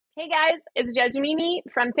Hey guys, it's Judge Mimi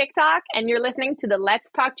from TikTok, and you're listening to the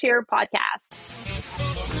Let's Talk Cheer podcast.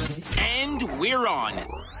 And we're on.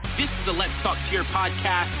 This is the Let's Talk Cheer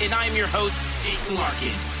podcast, and I'm your host, Jason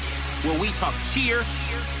Larkins, where we talk cheer,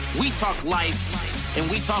 we talk life,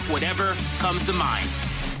 and we talk whatever comes to mind.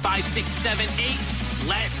 5, 6, 7, 8,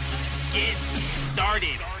 let's get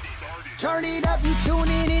started. Turn it up, you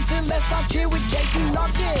tuning into Let's Talk Cheer with Jason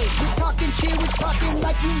Larkins. We're talking cheer, we're talking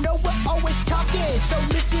like you know we're always talking. So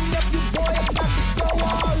listen up, you boy, about to go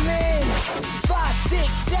all in. 5, 6,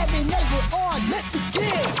 7, 8, we're on, let's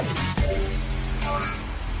begin.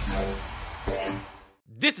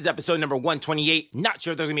 This is episode number 128. Not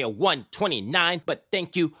sure if there's going to be a 129, but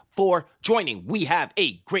thank you for joining. We have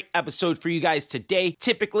a great episode for you guys today.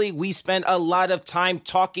 Typically, we spend a lot of time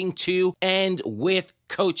talking to and with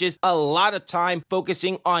coaches, a lot of time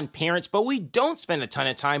focusing on parents, but we don't spend a ton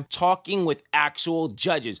of time talking with actual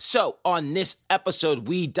judges. So on this episode,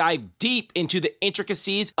 we dive deep into the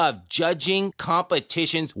intricacies of judging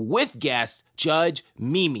competitions with guest Judge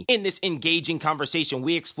Mimi. In this engaging conversation,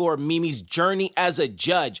 we explore Mimi's journey as a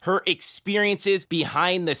judge, her experiences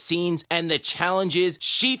behind the scenes, and the challenges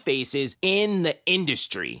she faces in the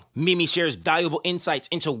industry. Mimi shares valuable insights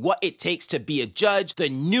into what it takes to be a judge, the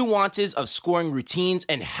nuances of scoring routines,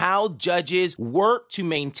 and how judges work to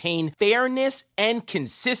maintain fairness and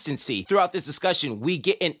consistency. Throughout this discussion, we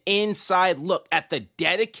get an inside look at the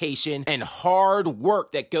dedication and hard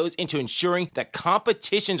work that goes into ensuring that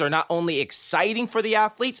competitions are not only exciting for the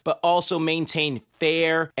athletes, but also maintain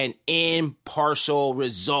fair and impartial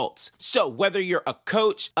results. So whether you're a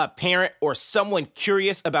coach, a parent, or someone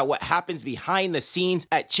curious about what happens behind the scenes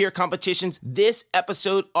at cheer competitions, this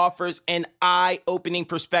episode offers an eye-opening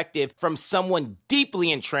perspective from someone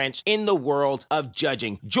deeply entrenched in the world of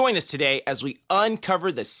judging. Join us today as we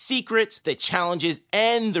uncover the secrets, the challenges,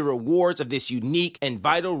 and the rewards of this unique and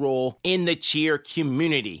vital role in the cheer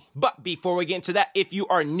community. But before we get into that, if you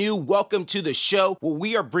are new, welcome to the show where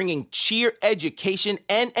we are bringing cheer education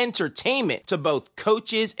and entertainment to both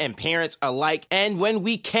coaches and parents alike, and when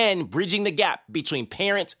we can, bridging the gap between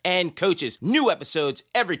parents and coaches. New episodes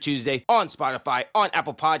every Tuesday on Spotify, on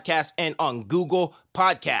Apple Podcasts, and on Google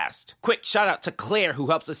Podcast. Quick shout out to Claire, who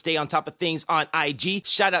helps us stay on top of things on IG.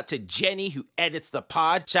 Shout out to Jenny, who edits the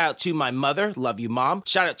pod. Shout out to my mother, love you mom.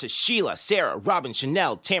 Shout out to Sheila, Sarah, Robin,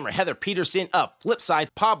 Chanel, Tamara, Heather, Peterson, Flipside,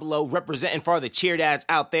 Pablo, representing for the cheer dads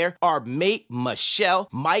out there. Our mate, Michelle,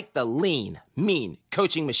 Mike the Lean, Mean,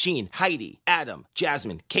 Coaching Machine, Heidi, Adam,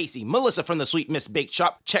 Jasmine, Casey, Melissa from the Sweet Miss Bake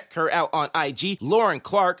Shop. Check her out on IG. Lauren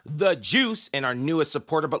Clark, The Juice, and our newest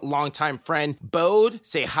supporter but longtime friend, Bode.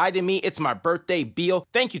 Say hi to me. It's my birthday, Beal.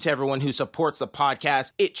 Thank you to everyone who supports the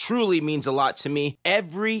podcast. It truly means a lot to me.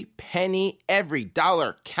 Every penny, every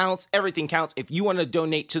dollar counts. Everything counts. If you want to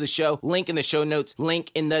donate to the show, link in the show notes,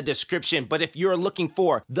 link in the description. But if you're looking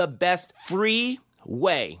for the best free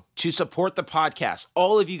way to support the podcast,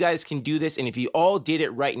 all of you guys can do this, and if you all did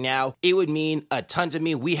it right now, it would mean a ton to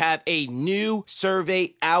me. We have a new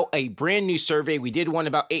survey out, a brand new survey. We did one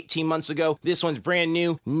about 18 months ago. This one's brand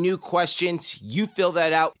new questions. You fill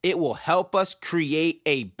that out. It will help us create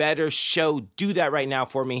a better show. Do that right now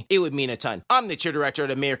for me. It would mean a ton. I'm the cheer director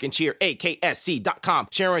at American Cheer, AKSC.com,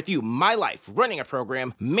 sharing with you my life, running a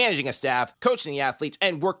program, managing a staff, coaching the athletes,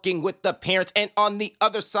 and working with the parents. And on the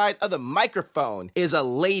other side of the microphone is a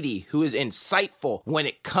lady who is insightful when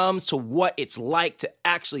it comes to what it's like to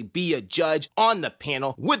actually be a judge on the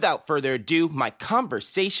panel. Without further ado, my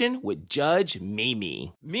conversation with Judge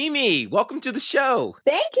Mimi. Mimi, welcome to the show.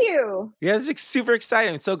 Thank you. Yeah, this is super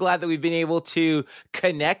exciting. I'm so glad that we've been able to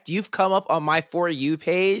connect. You've come up on my For You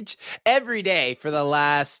page every day for the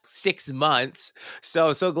last 6 months.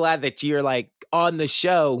 So glad that you're on the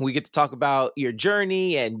show. We get to talk about your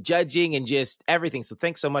journey and judging and just everything. So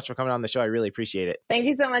thanks so much for coming on the show. I really appreciate it. Thank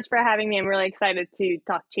you so much for having me. I'm really excited to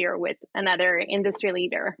talk cheer with another industry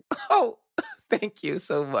leader. Oh, thank you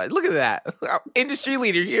so much. Look at that. Industry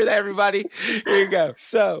leader. You hear that, everybody? Here you go.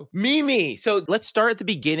 So, Mimi. So let's start at the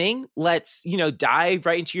beginning. Let's, dive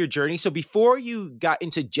right into your journey. So before you got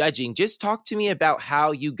into judging, just talk to me about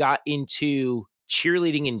how you got into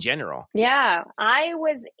cheerleading in general? Yeah, I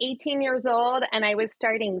was 18 years old and I was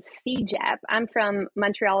starting CJEP. I'm from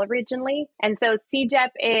Montreal originally. And so CJEP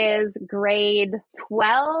is grade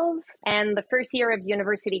 12 and the first year of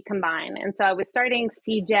university combined. And so I was starting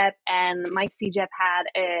CJEP and my CJEP had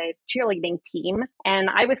a cheerleading team. And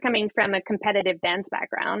I was coming from a competitive dance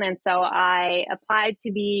background. And so I applied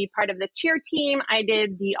to be part of the cheer team. I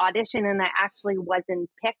did the audition and I actually wasn't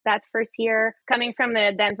picked that first year. Coming from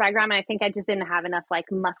the dance background, I think I just didn't have have enough like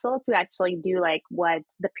muscle to actually do like what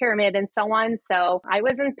the pyramid and so on. So I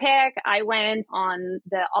wasn't picked. I went on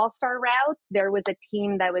the all-star route. There was a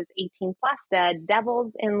team that was 18 plus, the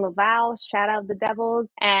Devils in Laval, shout out the Devils.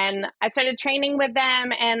 And I started training with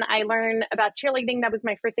them and I learned about cheerleading. That was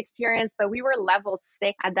my first experience, but we were level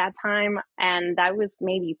 6 at that time. And that was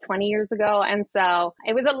maybe 20 years ago. And so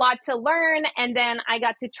it was a lot to learn. And then I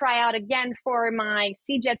got to try out again for my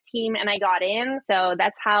CJET team and I got in. So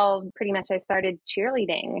that's how pretty much I started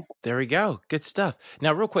cheerleading. There we go. Good stuff.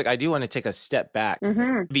 Now, real quick, I do want to take a step back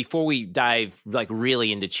before we dive like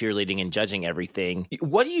really into cheerleading and judging everything.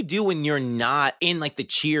 What do you do when you're not in like the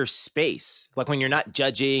cheer space? Like when you're not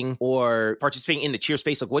judging or participating in the cheer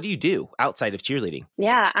space, like what do you do outside of cheerleading?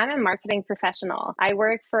 Yeah, I'm a marketing professional. I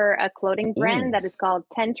work for a clothing brand that is called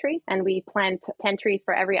 10 Tree, and we plant 10 trees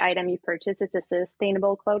for every item you purchase. It's a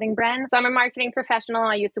sustainable clothing brand. So I'm a marketing professional.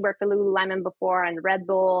 I used to work for Lululemon before and Red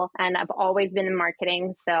Bull, and I've always been in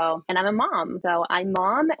marketing. So, and I'm a mom. So I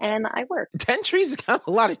mom and I work. 10 trees is kind of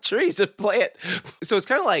a lot of trees to plant. So it's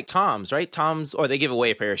kind of like Tom's, right? Tom's, or they give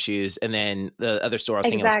away a pair of shoes. And then the other store I was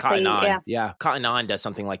thinking was Cotton On. Yeah. Cotton On does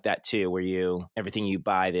something like that too, where everything you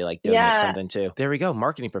buy, they like donate something to. There we go.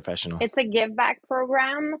 Marketing professional. It's a give back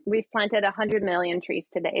program. We've planted 100 million trees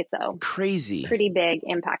today. So crazy. Pretty big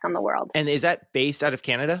impact on the world. And is that based out of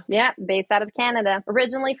Canada? Yeah, based out of Canada.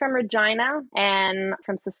 Originally from Regina and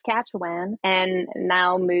from Saskatchewan, and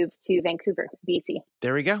now moved to Vancouver, BC.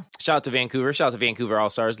 There we go. Shout out to Vancouver. Shout out to Vancouver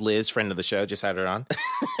All-Stars. Liz, friend of the show, just had her on.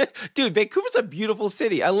 Dude, Vancouver's a beautiful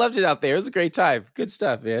city. I loved it out there. It was a great time. Good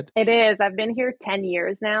stuff, man. It is. I've been here 10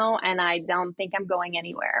 years now, and I don't think I'm going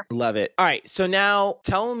anywhere. Love it. All right. So now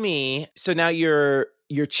tell me, now you're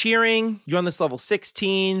cheering, you're on this level 6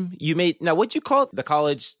 team. Now what'd you call it? The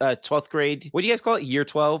college 12th grade? What do you guys call it? Year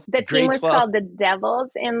 12? The team was called the Devils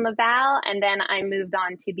in Laval. And then I moved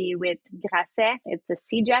on to be with Grasset. It's a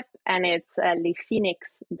CJEP and it's Les Phoenix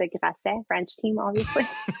de Grasset, French team, obviously.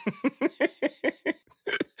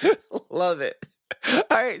 Love it. All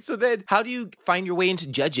right. So then how do you find your way into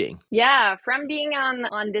judging? Yeah. From being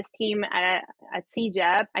on this team at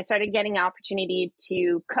CJEP, I started getting an opportunity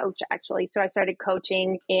to coach, actually. So I started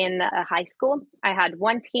coaching in a high school. I had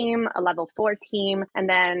one team, a level 4 team, and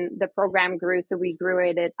then the program grew. So we grew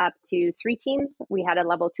it up to 3 teams. We had a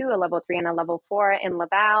level 2, a level 3, and a level 4 in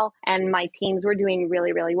Laval. And my teams were doing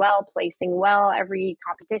really, really well, placing well every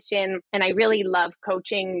competition. And I really love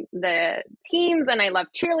coaching the teams and I love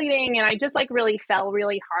cheerleading. And I just really fell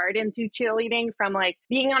really hard into cheerleading from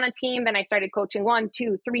being on a team. Then I started coaching 1,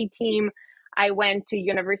 2, 3 team. I went to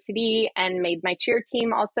university and made my cheer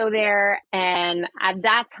team also there. And at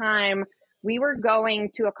that time, we were going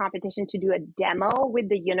to a competition to do a demo with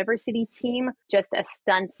the university team, just a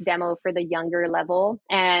stunt demo for the younger level.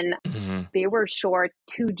 And they were short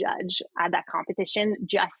to judge at that competition,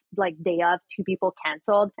 just day of, 2 people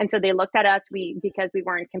canceled. And so they looked at us, because we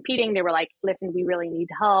weren't competing, they were like, listen, we really need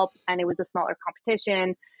help. And it was a smaller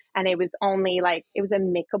competition. And it was only it was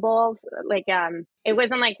amicable. It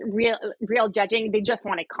wasn't real judging. They just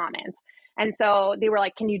wanted comments. And so they were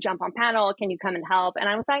like, can you jump on panel? Can you come and help? And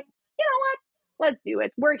I was like, you know what? Let's do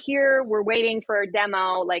it. We're here. We're waiting for a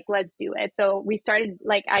demo. Let's do it. So we started,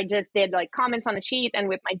 I just did comments on the sheet, and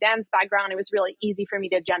with my dance background, it was really easy for me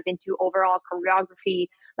to jump into overall choreography,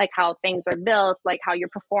 how things are built, how you're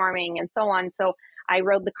performing and so on. So I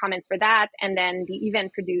wrote the comments for that. And then the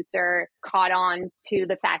event producer caught on to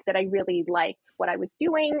the fact that I really liked what I was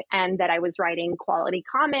doing and that I was writing quality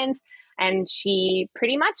comments. And she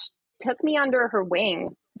pretty much took me under her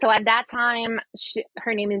wing. So at that time,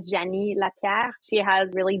 her name is Janie Lapierre. She has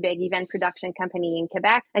a really big event production company in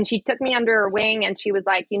Quebec. And she took me under her wing and she was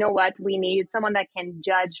like, you know what? We need someone that can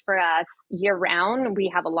judge for us year round.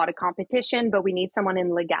 We have a lot of competition, but we need someone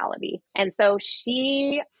in legality. And so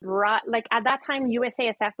she brought, at that time,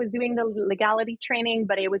 USASF was doing the legality training,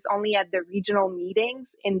 but it was only at the regional meetings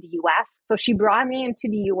in the US. So she brought me into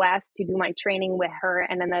the US to do my training with her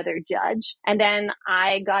and another judge. And then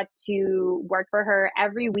I got to work for her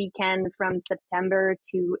every weekend from September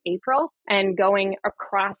to April, and going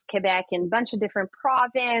across Quebec in a bunch of different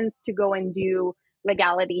provinces to go and do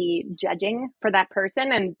legality judging for that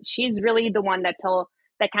person. And she's really the one that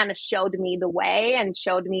kind of showed me the way and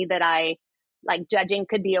showed me that judging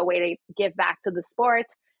could be a way to give back to the sport.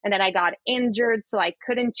 And then I got injured, so I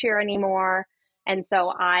couldn't cheer anymore. And so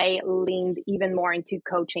I leaned even more into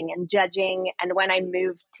coaching and judging. And when I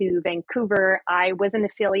moved to Vancouver, I wasn't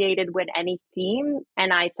affiliated with any team.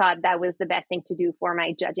 And I thought that was the best thing to do for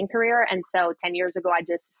my judging career. And so 10 years ago, I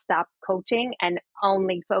just stopped coaching and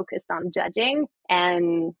only focused on judging.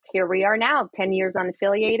 And here we are now, 10 years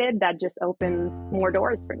unaffiliated. That just opened more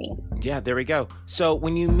doors for me. Yeah, there we go. So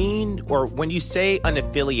when you say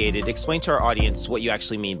unaffiliated, explain to our audience what you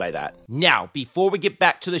actually mean by that. Now, before we get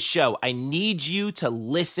back to the show, I need you to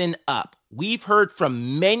listen up. We've heard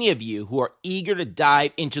from many of you who are eager to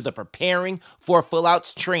dive into the preparing for Full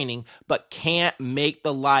Out's training, but can't make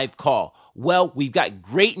the live call. Well, we've got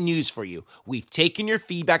great news for you. We've taken your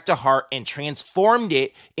feedback to heart and transformed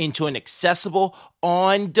it into an accessible,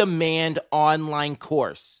 on-demand online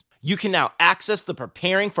course. You can now access the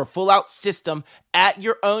Preparing for Full Out system at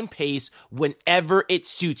your own pace whenever it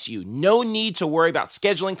suits you. No need to worry about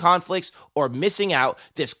scheduling conflicts or missing out.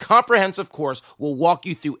 This comprehensive course will walk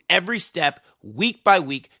you through every step week by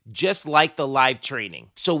week, just like the live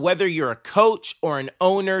training. So whether you're a coach or an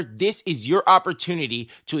owner, this is your opportunity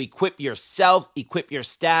to equip yourself, equip your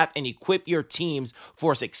staff, and equip your teams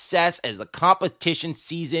for success as the competition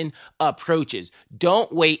season approaches.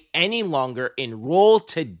 Don't wait any longer. Enroll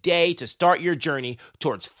today to start your journey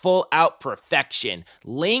towards full out perfection.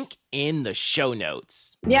 Link in the show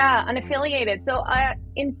notes. Yeah, unaffiliated. So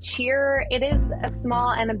in cheer, it is a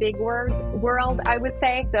small and a big world, I would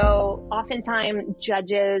say. So oftentimes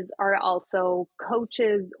judges are also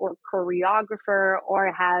coaches or choreographer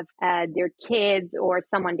or have their kids or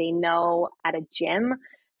someone they know at a gym.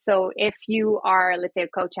 So if you are, let's say, a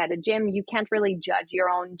coach at a gym, you can't really judge your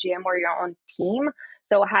own gym or your own team.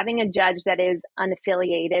 So having a judge that is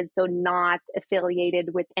unaffiliated, so not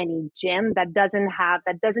affiliated with any gym, that doesn't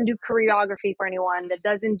do choreography for anyone, that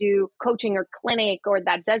doesn't do coaching or clinic, or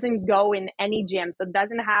that doesn't go in any gym, so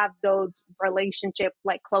doesn't have those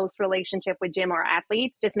close relationship with gym or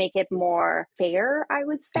athlete, just make it more fair, I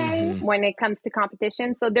would say, when it comes to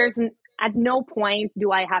competition. So at no point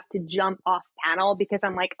do I have to jump off panel because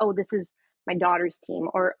I'm like, oh, this is my daughter's team,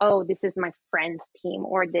 or, oh, this is my friend's team,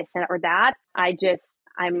 or this or that.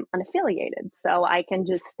 I'm unaffiliated, so I can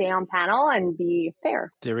just stay on panel and be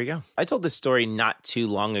fair. There we go. I told this story not too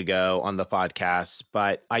long ago on the podcast,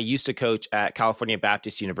 but I used to coach at California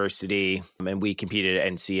Baptist University, and we competed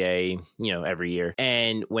at NCAA, every year.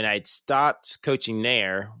 And when I'd stopped coaching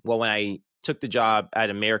there, when I took the job at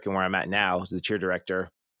American, where I'm at now as the cheer director,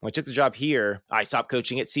 when I took the job here, I stopped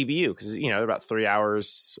coaching at CBU because, they're about 3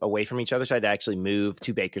 hours away from each other. So I had to actually move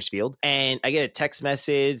to Bakersfield. And I get a text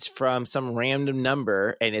message from some random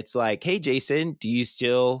number. And it's like, hey, Jason, do you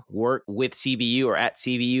still work with CBU or at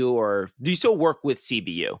CBU, or do you still work with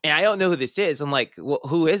CBU? And I don't know who this is. I'm like, well,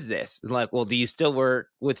 who is this? I'm like, well, do you still work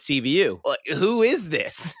with CBU? Like, who is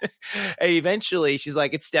this? And eventually she's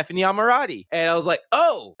like, it's Stephanie Amarati. And I was like,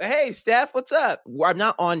 oh, hey, Steph, what's up? I'm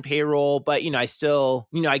not on payroll, but, I still,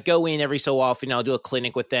 I go in every so often, I'll do a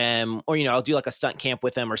clinic with them, or, I'll do like a stunt camp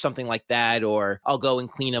with them or something like that, or I'll go and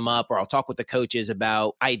clean them up, or I'll talk with the coaches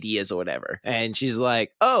about ideas or whatever. And she's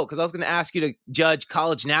like, oh, because I was going to ask you to judge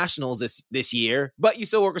college nationals this year, but you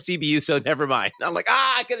still work with CBU, so never mind. I'm like,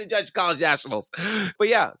 I could have judged college nationals. But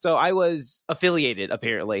yeah, so I was affiliated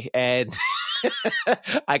apparently, and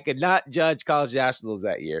I could not judge college nationals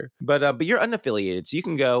that year, but you're unaffiliated, so you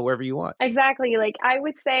can go wherever you want. Exactly. Like I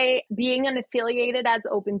would say being unaffiliated has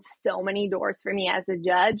opened so many doors for me as a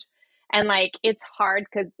judge. And like, it's hard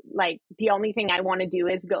because like the only thing I want to do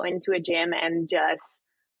is go into a gym and just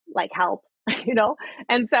like help.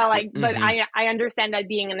 And so like, but I understand that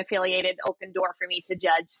being an affiliated open door for me to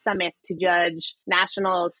judge Summit, to judge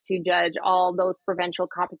nationals, to judge all those provincial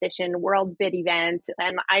competition, world bid events.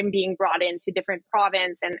 And I'm being brought into different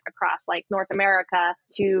province and across like North America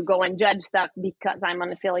to go and judge stuff because I'm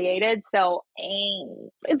unaffiliated. So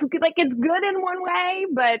it's good in one way,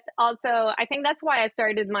 but also I think that's why I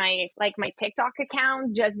started my TikTok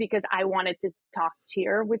account, just because I wanted to talk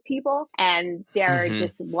cheer with people, and there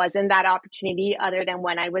just wasn't that opportunity other than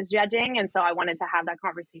when I was judging. And so I wanted to have that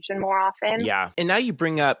conversation more often. Yeah. And now you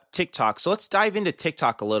bring up TikTok. So let's dive into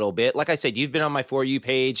TikTok a little bit. Like I said, you've been on my For You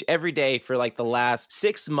page every day for like the last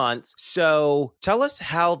 6 months. So tell us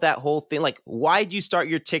how that whole thing, like why did you start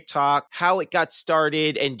your TikTok, how it got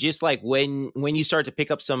started, and just like when you started to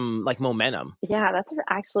pick up some like momentum? Yeah, that's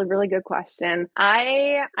actually a really good question.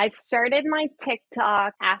 I started my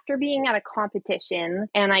TikTok after being at a competition,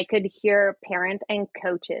 and I could hear parents and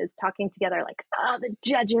coaches talking together like, oh, the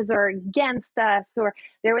judges are against us, or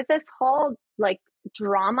there was this whole like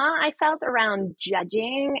drama I felt around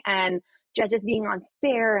judging and judges being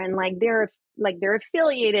unfair, and like they're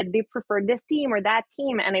affiliated, they prefer this team or that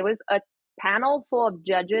team. And it was a panel full of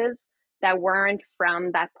judges that weren't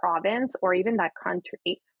from that province or even that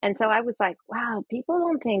country. And so I was like, wow, people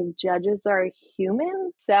don't think judges are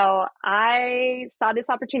human. So I saw this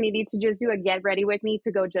opportunity to just do a get ready with me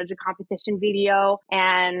to go judge a competition video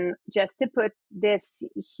and just to put this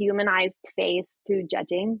humanized face to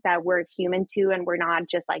judging, that we're human too, and we're not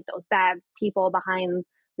just like those bad people behind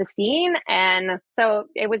the scene. And so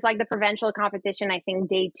it was like the provincial competition, I think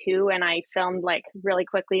day 2. And I filmed like really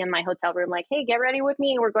quickly in my hotel room, like, hey, get ready with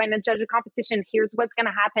me. We're going to judge a competition. Here's what's going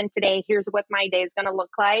to happen today. Here's what my day is going to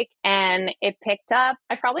look like. And it picked up,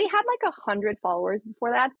 I probably had like 100 followers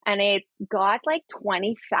before that. And it got like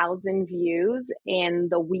 20,000 views in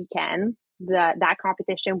the weekend. That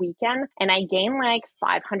competition weekend, and I gained like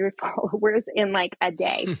 500 followers in like a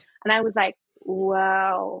day. And I was like,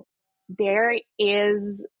 whoa, there's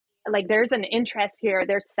an interest here.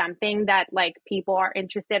 There's something that like people are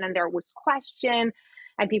interested in. There was question,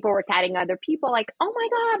 and people were tagging other people like, oh my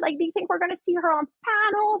God, like, do you think we're going to see her on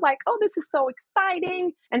panel? Like, oh, this is so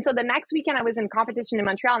exciting. And so the next weekend I was in competition in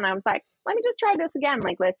Montreal, and I was like, let me just try this again.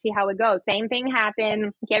 Like, let's see how it goes. Same thing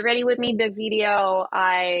happened. Get ready with me. The video,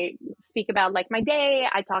 I speak about like my day.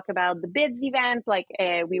 I talk about the bids event. Like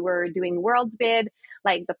we were doing World's Bid,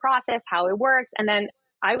 like the process, how it works. And then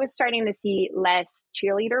I was starting to see less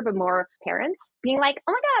cheerleader, but more parents being like,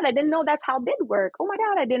 oh my God, I didn't know that's how bid work. Oh my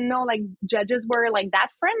God, I didn't know like judges were like that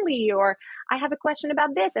friendly, or I have a question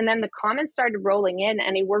about this. And then the comments started rolling in,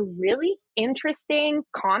 and it were really interesting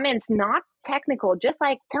comments, not technical, just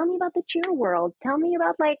like, tell me about the cheer world. Tell me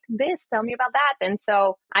about like this, tell me about that. And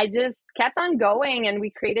so I just kept on going, and we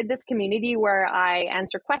created this community where I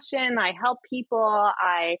answer questions, I help people,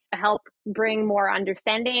 I help bring more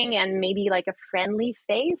understanding and maybe like a friendly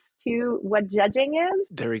face to what judging is.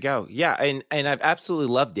 There we go. Yeah. And I've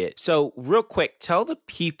absolutely loved it. So real quick, tell the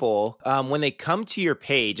people when they come to your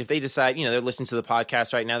page, if they decide, they're listening to the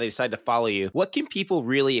podcast right now, they decide to follow you, what can people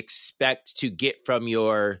really expect to get from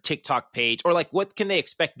your TikTok page? Or like, what can they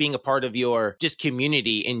expect being a part of your just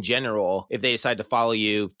community in general if they decide to follow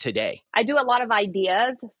you today? I do a lot of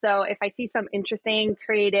ideas. So if I see some interesting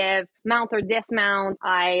creative mount or dismount,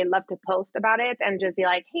 I love to post about it and just be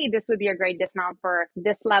like, hey, this would be a great dismount for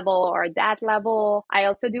this level or that level. I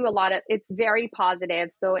also do a lot of, it's very positive.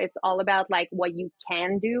 So it's all about like what you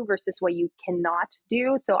can do versus what you cannot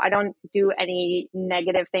do. So I don't do any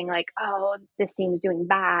negative thing like, oh, this team's doing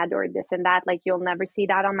bad or this and that. Like you'll never see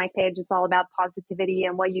that on my page. It's all about positivity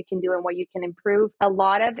and what you can do and what you can improve. A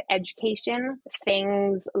lot of education,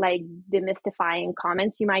 things like demystifying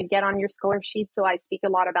comments you might get on your score sheet. So I speak a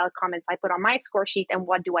lot about comments I put on my score sheet and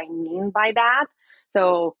what do I mean by that.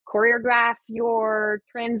 So choreograph your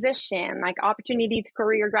transition, like opportunity to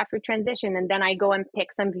choreograph your transition. And then I go and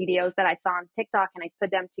pick some videos that I saw on TikTok and I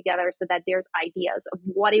put them together so that there's ideas of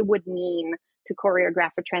what it would mean to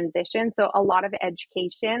choreograph a transition. So a lot of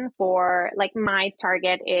education for like my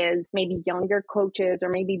target is maybe younger coaches or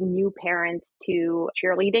maybe new parents to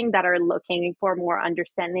cheerleading that are looking for more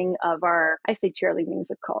understanding of our, I say cheerleading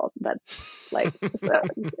is a cult, but like so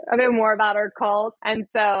a bit more about our cult. And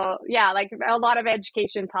so, yeah, like a lot of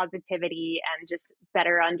education, positivity, and just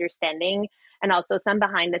better understanding. And also some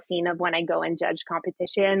behind the scene of when I go and judge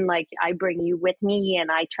competition, like I bring you with me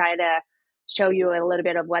and I try to show you a little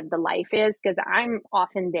bit of what the life is, because I'm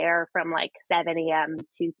often there from like 7 a.m.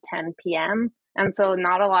 to 10 p.m. And so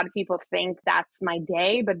not a lot of people think that's my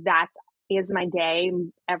day, but that is my day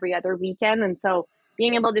every other weekend. And so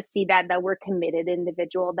being able to see that we're committed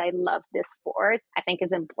individual, that love this sport, I think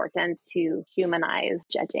is important to humanize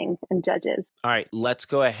judging and judges. All right, let's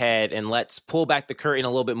go ahead and let's pull back the curtain a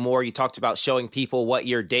little bit more. You talked about showing people what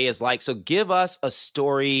your day is like. So give us a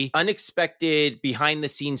story, unexpected behind the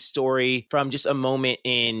scenes story from just a moment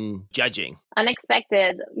in judging.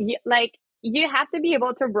 Unexpected, like you have to be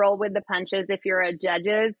able to roll with the punches if you're a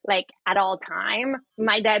judges, like at all time.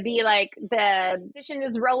 Might that be like the position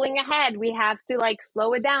is rolling ahead, we have to like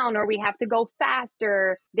slow it down or we have to go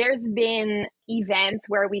faster. There's been events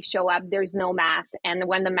where we show up, there's no mats. And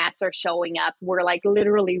when the mats are showing up, we're like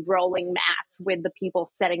literally rolling mats with the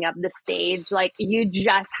people setting up the stage. Like you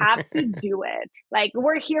just have to do it. Like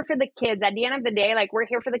we're here for the kids. At the end of the day, like we're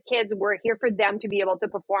here for the kids. We're here for them to be able to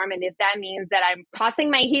perform. And if that means that I'm tossing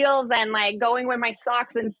my heels and like going with my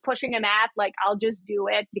socks and pushing a mat, like I'll just do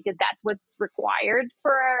it because that's what's required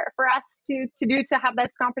for us to do to have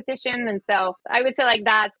this competition. And so I would say like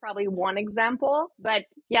that's probably one example. But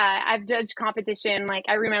yeah, I've judged competition. Like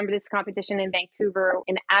I remember this competition in Vancouver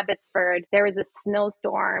in Abbotsford. There was a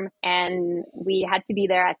snowstorm and we had to be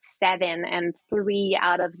there at 7 and 3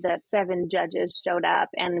 out of the 7 judges showed up.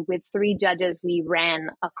 And with 3 judges, we ran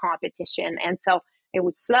a competition. And so it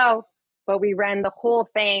was slow, but we ran the whole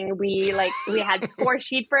thing. We had score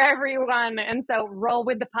sheet for everyone. And so roll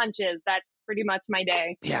with the punches. That's pretty much my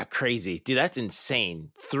day. Yeah, crazy. Dude, that's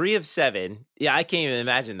insane. 3 of 7. Yeah, I can't even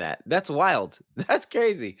imagine that. That's wild. That's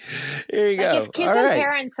crazy. Here you go. If kids All and right.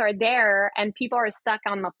 parents are there and people are stuck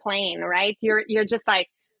on the plane, right? You're just like,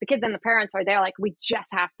 the kids and the parents are there, like, we just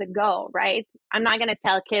have to go, right? I'm not going to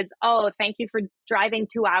tell kids, oh, thank you for driving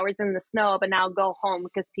 2 hours in the snow, but now go home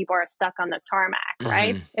because people are stuck on the tarmac,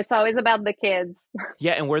 right? It's always about the kids.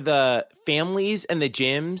 Yeah, and were the families and the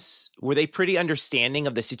gyms, were they pretty understanding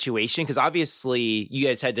of the situation? Because obviously you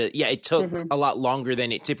guys had to, it took a lot longer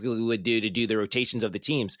than it typically would do to do the rotations of the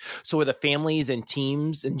teams. So were the families and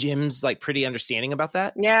teams and gyms like pretty understanding about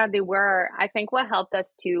that? Yeah, they were. I think what helped us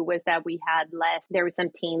too was that we had there were some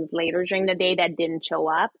teams later during the day that didn't show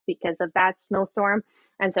up because of that snowstorm.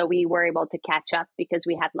 And so we were able to catch up because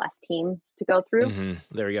we had less teams to go through.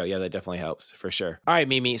 There we go. Yeah, that definitely helps for sure. All right,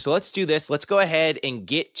 Mimi. So let's do this. Let's go ahead and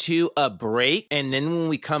get to a break. And then when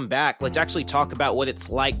we come back, let's actually talk about what it's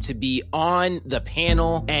like to be on the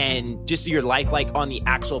panel and just your life like on the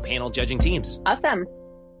actual panel judging teams. Awesome.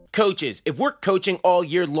 Coaches, if we're coaching all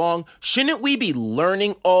year long, shouldn't we be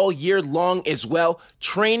learning all year long as well?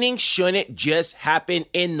 Training shouldn't just happen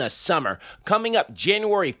in the summer. Coming up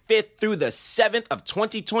January 5th through the 7th of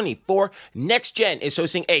 2024, Next Gen is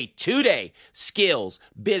hosting a 2-day skills,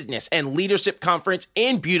 business, and leadership conference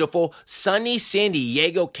in beautiful sunny San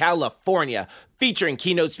Diego, California. Featuring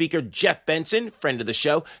keynote speaker Jeff Benson, friend of the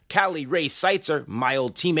show, Callie Ray Seitzer, my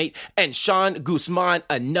old teammate, and Sean Guzman,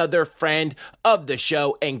 another friend of the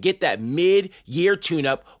show, and get that mid-year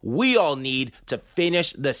tune-up we all need to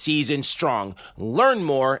finish the season strong. Learn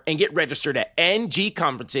more and get registered at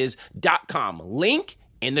ngconferences.com. Link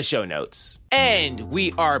in the show notes. And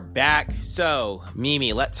we are back. So,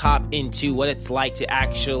 Mimi, let's hop into what it's like to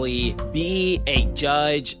actually be a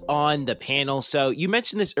judge on the panel. So, you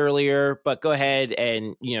mentioned this earlier, but go ahead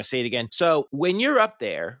and, say it again. So, when you're up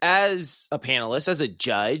there as a panelist, as a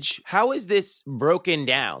judge, how is this broken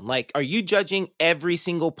down? Like, are you judging every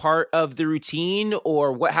single part of the routine,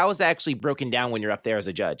 or how is that actually broken down when you're up there as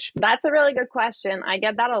a judge? That's a really good question. I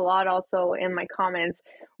get that a lot also in my comments.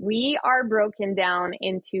 We are broken down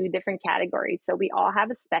into different categories. So we all have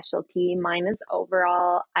a specialty. Mine is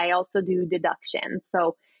overall. I also do deduction.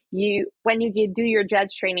 So when you do your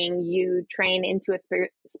judge training, you train into a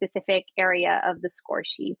specific area of the score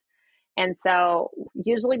sheet. And so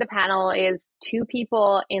usually the panel is 2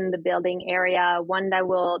 people in the building area, one that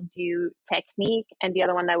will do technique and the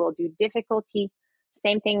other one that will do difficulty.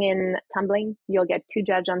 Same thing in tumbling. You'll get 2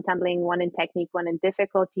 judges on tumbling, one in technique, one in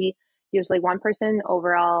difficulty. Usually 1 person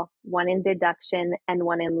overall, 1 in deduction, and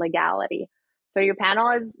 1 in legality. So your panel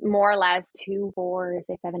is more or less 2, 4,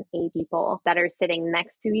 6, 7, 8 people that are sitting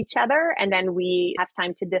next to each other. And then we have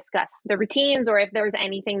time to discuss the routines, or if there's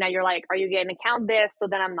anything that you're like, are you going to count this? So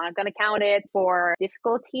then I'm not going to count it for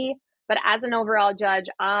difficulty. But as an overall judge,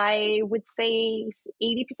 I would say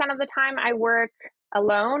 80% of the time I work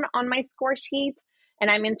alone on my score sheet. And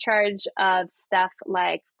I'm in charge of stuff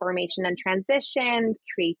like formation and transition,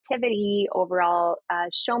 creativity, overall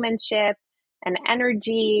showmanship and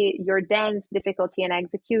energy, your dance, difficulty and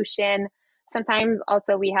execution. Sometimes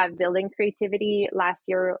also we have building creativity. Last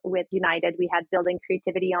year with United, we had building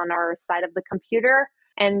creativity on our side of the computer.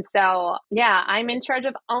 And so, I'm in charge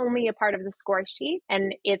of only a part of the score sheet,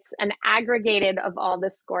 and it's an aggregated of all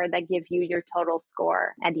the score that give you your total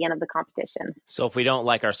score at the end of the competition. So if we don't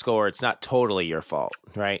like our score, it's not totally your fault,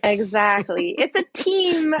 right? Exactly. It's a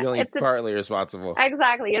team. You're only partly responsible.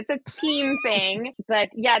 Exactly. It's a team thing. But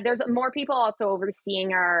there's more people also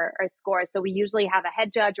overseeing our score. So we usually have a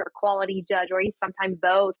head judge or quality judge, or sometimes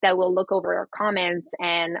both, that will look over our comments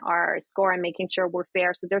and our score and making sure we're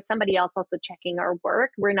fair. So there's somebody else also checking our work.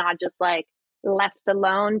 We're not just like left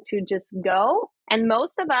alone to just go. And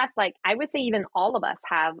most of us, like I would say even all of us,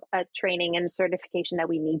 have a training and certification that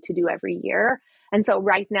we need to do every year. And so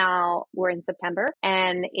right now we're in September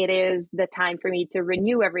and it is the time for me to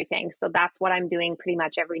renew everything. So that's what I'm doing pretty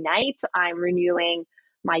much every night. I'm renewing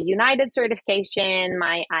my United certification,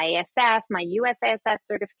 my ISF, my USASF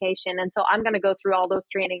certification. And so I'm going to go through all those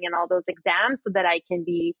training and all those exams so that I can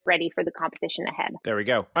be ready for the competition ahead. There we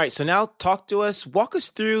go. All right. So now walk us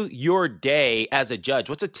through your day as a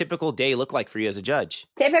judge. What's a typical day look like for you as a judge?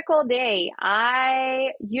 Typical day. I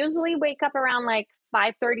usually wake up around like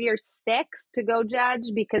 5:30 or 6 to go judge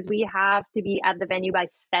because we have to be at the venue by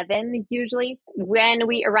 7 usually. When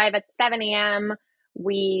we arrive at 7 a.m.,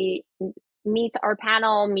 we meet our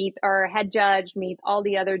panel, meet our head judge, meet all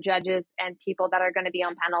the other judges and people that are going to be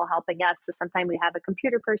on panel helping us. So sometimes we have a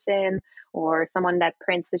computer person or someone that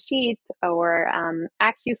prints the sheet or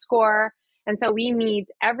AccuScore. And so we meet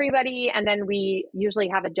everybody, and then we usually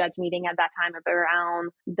have a judge meeting at that time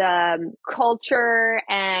around the culture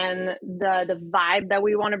and the vibe that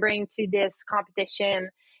we want to bring to this competition.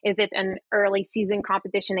 Is it an early season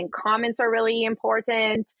competition and comments are really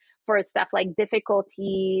important for stuff like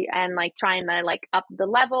difficulty and like trying to like up the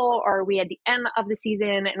level, or are we at the end of the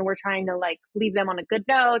season and we're trying to like leave them on a good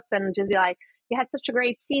notes and just be like, you had such a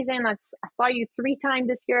great season. I saw you 3 times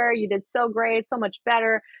this year. You did so great, so much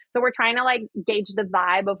better. So we're trying to like gauge the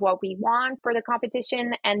vibe of what we want for the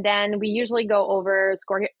competition. And then we usually go over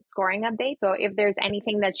scoring updates. So if there's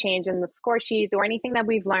anything that changed in the score sheet or anything that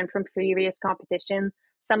we've learned from previous competition,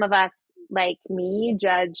 some of us like me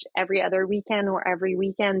judge every other weekend or every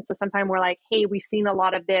weekend. So sometimes we're like, hey, we've seen a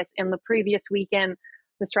lot of this in the previous weekend.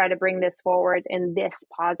 Let's try to bring this forward in this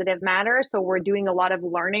positive manner. So we're doing a lot of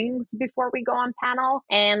learnings before we go on panel.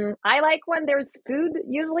 And I like when there's food,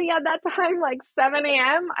 usually at that time, like 7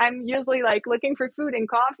 a.m. I'm usually like looking for food and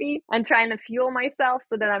coffee and trying to fuel myself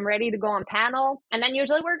so that I'm ready to go on panel. And then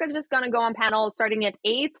usually we're just going to go on panel starting at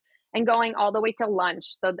 8 and going all the way to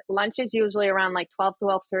lunch. So lunch is usually around like 12 to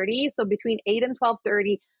 12:30. So between 8 and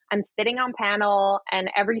 12:30, I'm sitting on panel,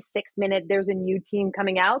 and every 6 minutes there's a new team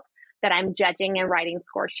coming out that I'm judging and writing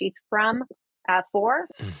score sheets from for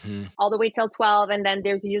all the way till 12. And then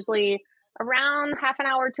there's usually around half an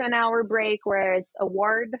hour to an hour break where it's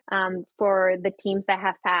award for the teams that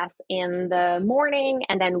have passed in the morning.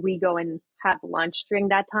 And then we go and have lunch during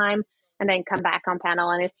that time and then come back on panel.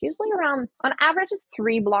 And it's usually around, on average, it's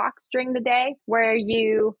 3 blocks during the day where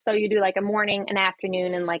you do like a morning, an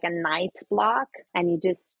afternoon, and like a night block, and you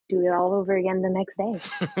just do it all over again the next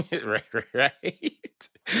day. Right.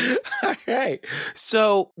 All right.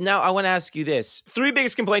 So now I want to ask you this. 3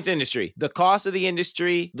 biggest complaints in the industry: the cost of the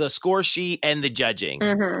industry, the score sheet, and the judging.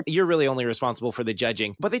 Mm-hmm. You're really only responsible for the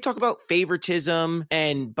judging, but they talk about favoritism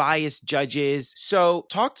and biased judges. So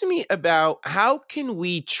talk to me about how can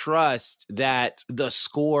we trust that the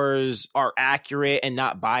scores are accurate and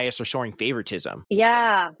not biased or showing favoritism?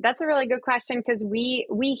 Yeah, that's a really good question, because we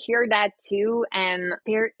hear that too, and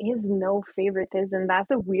there is no favoritism.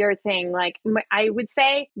 That's a weird thing. Like, I would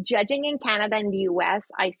say judging in Canada and the US,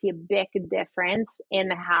 I see a big difference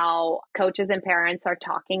in how coaches and parents are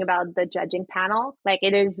talking about the judging panel. Like,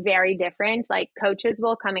 it is very different. Like, coaches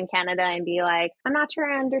will come in Canada and be like, I'm not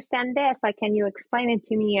sure I understand this. Like, can you explain it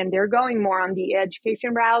to me? And they're going more on the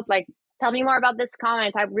education route. Like, tell me more about this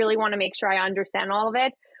comment. I really want to make sure I understand all of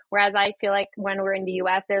it. Whereas I feel like when we're in the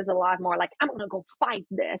US, there's a lot more like, I'm going to go fight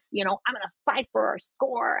this, I'm going to fight for our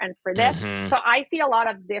score and for this. Mm-hmm. So I see a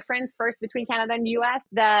lot of difference first between Canada and the US.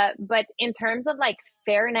 But in terms of like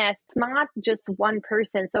fairness, it's not just one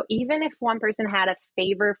person. So even if one person had a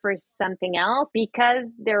favor for something else, because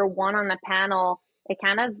they're one on the panel, it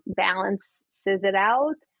kind of balances it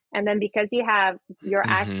out. And then because you have your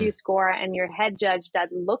AccuScore score and your head judge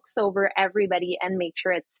that looks over everybody and make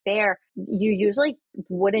sure it's fair, you usually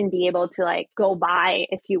wouldn't be able to like go by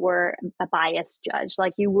if you were a biased judge.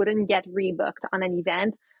 Like, you wouldn't get rebooked on an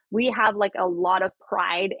event. We have like a lot of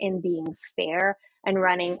pride in being fair and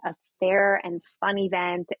running a fair and fun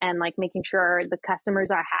event and like making sure the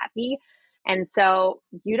customers are happy. And so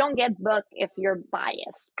you don't get booked if you're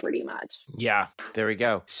biased, pretty much. Yeah, there we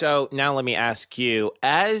go. So now let me ask you,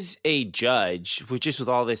 as a judge, with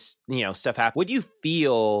all this, stuff happening, what do you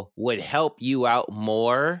feel would help you out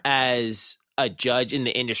more as a judge in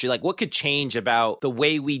the industry? Like, what could change about the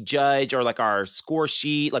way we judge or like our score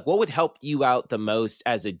sheet? Like, what would help you out the most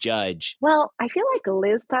as a judge? Well, I feel like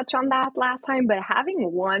Liz touched on that last time, but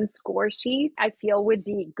having one score sheet, I feel would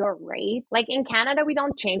be great. Like, in Canada, we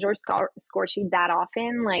don't change our score sheet that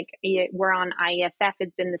often. Like, we're on IESF.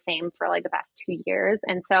 It's been the same for like the past 2 years.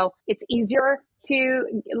 And so it's easier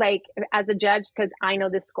to like, as a judge, because I know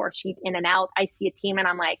the score sheet in and out. I see a team and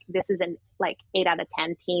I'm like, this is an like 8 out of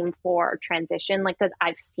 10 team for transition, like, because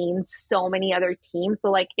I've seen so many other teams. So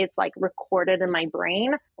like, it's like recorded in my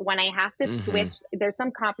brain. When I have to switch, there's some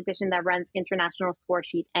competition that runs international score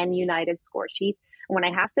sheet and United score sheet. When I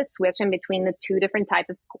have to switch in between the 2 different types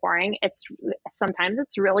of scoring, sometimes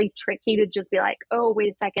it's really tricky to just be like, oh,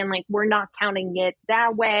 wait a second, like, we're not counting it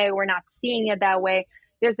that way. We're not seeing it that way.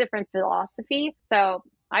 There's different philosophy. So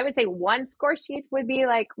I would say one score sheet would be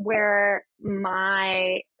like where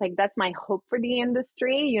that's my hope for the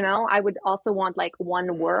industry. I would also want like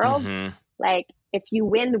one world. Like, if you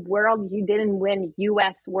win world, you didn't win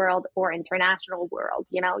US world or international world,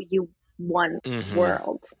 you won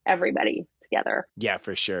world, everybody together. Yeah,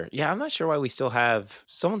 for sure. Yeah, I'm not sure why we still have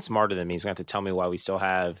someone smarter than me is going to have to tell me why we still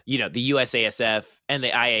have, the USASF and the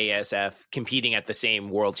IASF competing at the same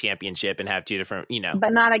world championship and have two different,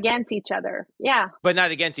 But not against each other. Yeah. but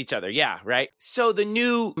not against each other. Yeah, right. So the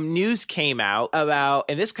new news came out about,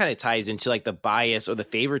 and this kind of ties into like the bias or the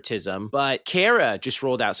favoritism, but Kara just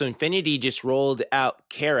rolled out. So Infinity just rolled out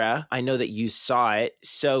Kara. I know that you saw it.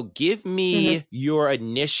 So give me your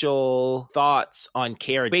initial thoughts on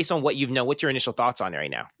Kara based on what you've known. What's your initial thoughts on it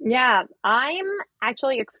right now? Yeah, I'm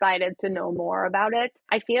actually excited to know more about it.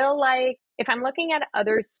 I feel like if I'm looking at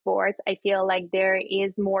other sports, I feel like there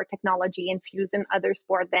is more technology infused in other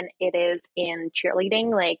sports than it is in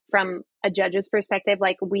cheerleading. Like from a judge's perspective,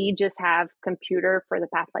 like we just have computer for the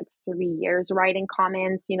past like 3 years writing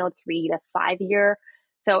comments, 3 to 5 year.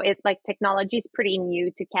 So it's like technology is pretty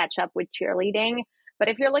new to catch up with cheerleading. But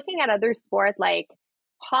if you're looking at other sports like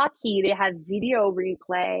hockey, they have video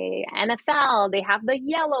replay. NFL, they have the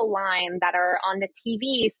yellow line that are on the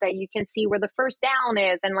TV so that you can see where the first down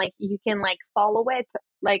is and like you can like follow it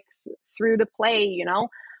like through the play,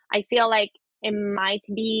 I feel like it might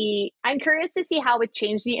be, I'm curious to see how it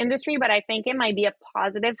changed the industry, but I think it might be a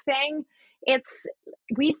positive thing.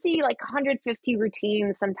 We see like 150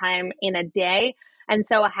 routines sometime in a day. And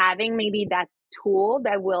so having maybe that tool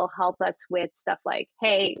that will help us with stuff like,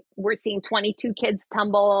 hey, we're seeing 22 kids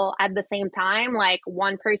tumble at the same time. Like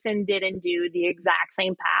one person didn't do the exact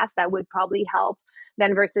same pass. That would probably help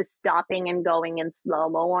then versus stopping and going in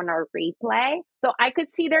slow-mo on our replay. So I could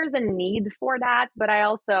see there's a need for that, but I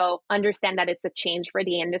also understand that it's a change for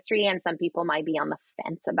the industry and some people might be on the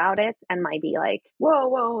fence about it and might be like,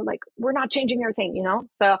 whoa, like we're not changing our thing,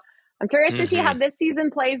 So I'm curious to see how this season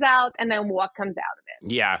plays out and then what comes out of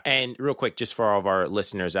it. Yeah. And real quick, just for all of our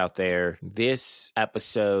listeners out there, this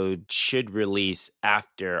episode should release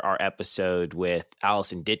after our episode with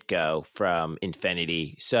Allison Ditko from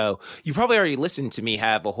Infinity. So you probably already listened to me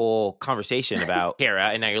have a whole conversation about Kara,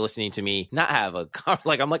 and now you're listening to me not have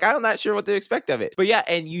I'm not sure what to expect of it. But yeah,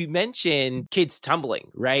 and you mentioned kids tumbling,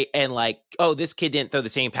 right? And like, oh, this kid didn't throw the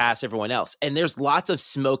same pass everyone else. And there's lots of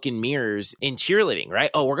smoke and mirrors in cheerleading, right?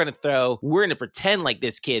 Oh, we're going to pretend like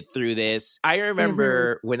this kid threw this. I remember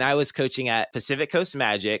when I was coaching at Pacific Coast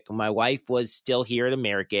Magic, my wife was still here at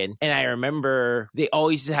American. And I remember they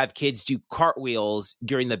always used to have kids do cartwheels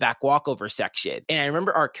during the back walkover section. And I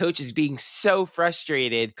remember our coaches being so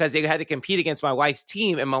frustrated because they had to compete against my wife's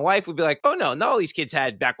team. And my wife would be like, oh no, not all these kids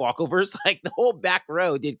had back walkovers. Like the whole back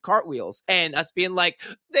row did cartwheels. And us being like,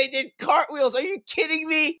 they did cartwheels. Are you kidding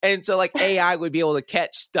me? And so like AI would be able to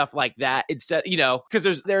catch stuff like that instead,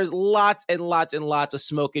 because there's lots and lots and lots of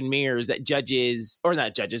smoke and mirrors that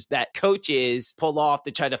that coaches pull off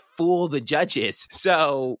to try to fool the judges.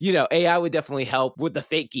 So, AI would definitely help with the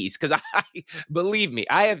fakies because believe me,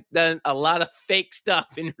 I have done a lot of fake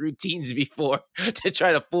stuff in routines before to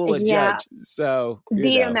try to fool a judge. So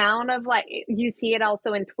the amount of like, you see it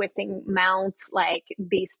also in twisting mounts, like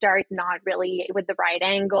they start not really with the right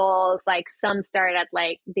angles. Like some start at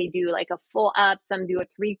like, they do like a full up, some do a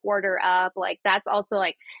 3/4 up. Like that's also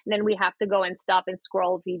like, and then we have to go and stop and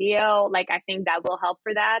scroll video. Like I think that will help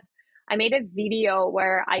for that. I made a video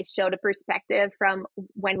where I showed a perspective from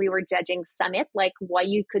when we were judging Summit, like what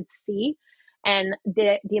you could see. And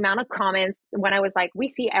the amount of comments when I was like, we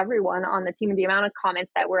see everyone on the team, the amount of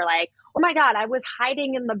comments that were like, oh my God, I was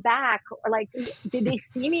hiding in the back. Or like, did they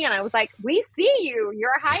see me? And I was like, we see you.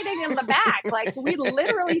 You're hiding in the back. Like, we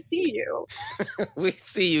literally see you. We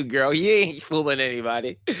see you, girl. You ain't fooling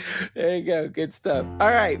anybody. There you go. Good stuff.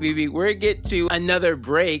 All right, BB, we're going to get to another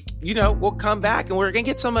break. We'll come back and we're going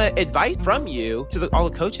to get some advice from you to all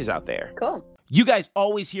the coaches out there. Cool. You guys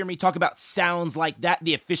always hear me talk about Sounds Like That,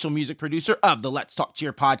 the official music producer of the Let's Talk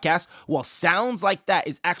Cheer podcast. Well, Sounds Like That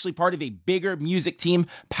is actually part of a bigger music team,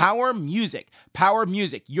 Power Music. Power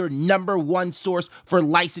Music, your number one source for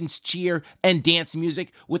licensed cheer and dance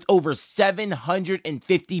music with over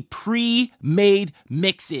 750 pre-made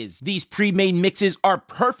mixes. These pre-made mixes are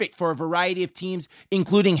perfect for a variety of teams,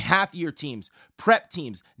 including half-year teams, prep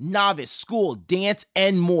teams, novice, school, dance,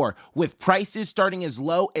 and more, with prices starting as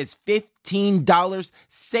low as $15.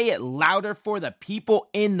 Say it louder for the people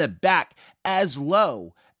in the back. As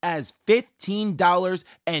low as $15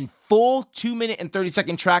 and full 2-minute and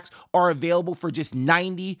 30-second tracks are available for just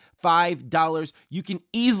 $95. You can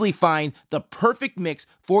easily find the perfect mix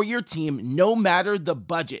for your team no matter the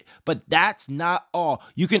budget. But that's not all.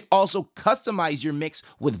 You can also customize your mix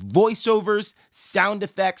with voiceovers, sound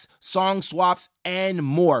effects, song swaps, and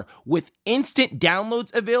more. With instant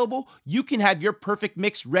downloads available, you can have your perfect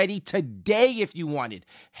mix ready today if you wanted.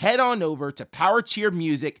 Head on over to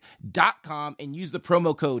powercheermusic.com and use the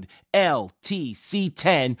promo code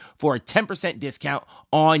LTC10 for a 10% discount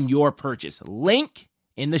on your purchase. Link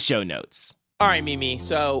in the show notes. All right, Mimi.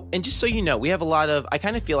 So, and just so you know, we have a lot of, I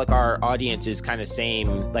kind of feel like our audience is kind of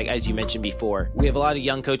same, like as you mentioned before, we have a lot of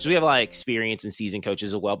young coaches. We have a lot of experience and seasoned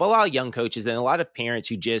coaches as well, but a lot of young coaches and a lot of parents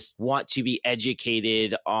who just want to be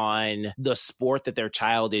educated on the sport that their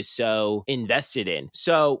child is so invested in.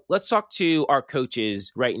 So let's talk to our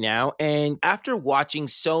coaches right now. And after watching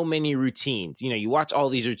so many routines, you watch all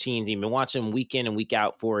these routines, you've been watching them week in and week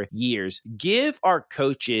out for years. Give our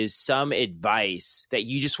coaches some advice that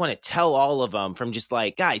you just want to tell all of them from just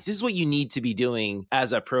like, guys, this is what you need to be doing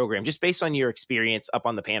as a program, just based on your experience up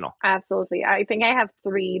on the panel. Absolutely. I think I have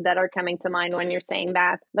 3 that are coming to mind when you're saying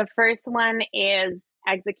that. The first one is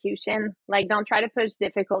execution. Like, don't try to push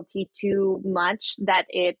difficulty too much that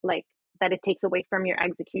it takes away from your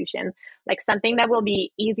execution. Like something that will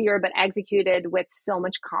be easier but executed with so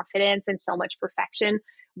much confidence and so much perfection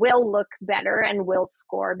will look better and will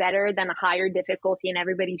score better than a higher difficulty and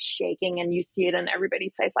everybody's shaking and you see it and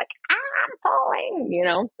everybody's face like, I'm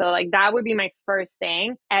falling, So like that would be my first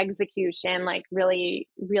thing. Execution, like really,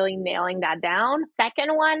 really nailing that down.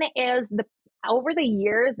 Second one is over the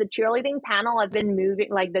years, the cheerleading panel have been moving,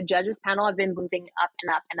 like the judges panel have been moving up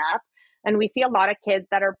and up and up. And we see a lot of kids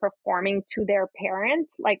that are performing to their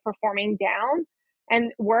parents, like performing down.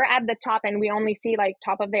 And we're at the top and we only see like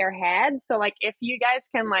top of their head. So like if you guys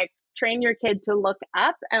can like train your kid to look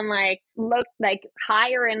up and like look like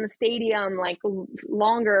higher in the stadium, like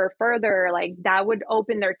longer, further, like that would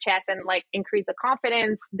open their chest and like increase the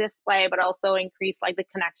confidence display, but also increase like the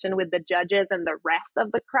connection with the judges and the rest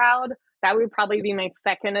of the crowd. That would probably be my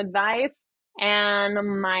second advice.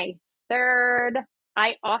 And my third,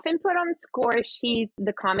 I often put on score sheets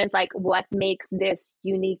the comments like, what makes this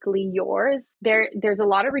uniquely yours? There's a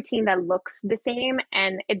lot of routine that looks the same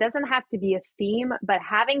and it doesn't have to be a theme, but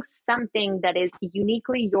having something that is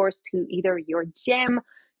uniquely yours to either your gym,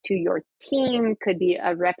 to your team, could be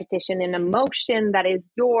a repetition in a motion that is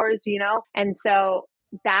yours, And so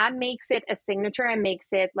that makes it a signature and makes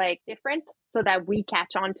it like different so that we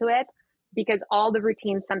catch on to it, because all the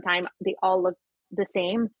routines sometimes they all look the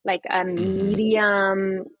same, like a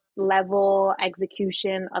medium level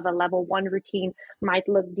execution of a level 1 routine might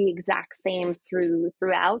look the exact same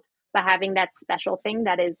throughout, but having that special thing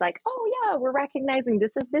that is like, oh yeah, we're recognizing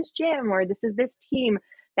this is this gym or this is this team,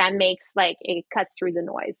 that makes like it cuts through the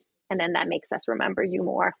noise. And then that makes us remember you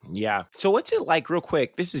more. Yeah. So what's it like, real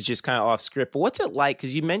quick, this is just kind of off script, but what's it like?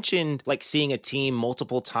 Because you mentioned like seeing a team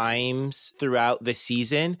multiple times throughout the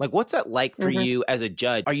season. Like, what's that like for you as a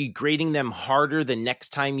judge? Are you grading them harder the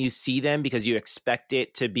next time you see them because you expect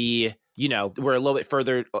it to be, we're a little bit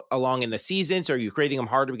further along in the season? So are you grading them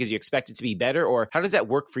harder because you expect it to be better? Or how does that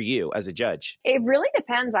work for you as a judge? It really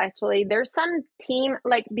depends, actually. There's some team,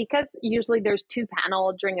 like, because usually there's 2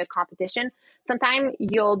 panels during a competition. Sometimes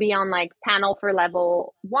you'll be on like panel for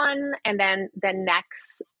level 1, and then the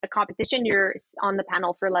next competition, you're on the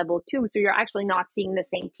panel for level 2. So you're actually not seeing the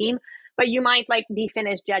same team. But you might like be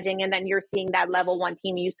finished judging and then you're seeing that level 1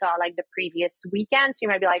 team you saw like the previous weekend. So you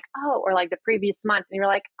might be like, oh, or like the previous month. And you're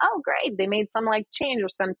like, oh, great. They made some like change or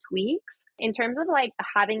some tweaks. In terms of like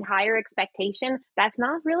having higher expectation, that's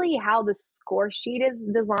not really how the score sheet is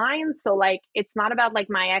designed. So like, it's not about like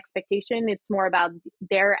my expectation. It's more about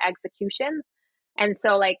their execution. And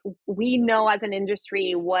so like we know as an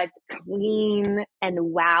industry what clean and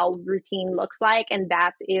wow routine looks like. And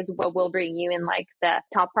that is what will bring you in like the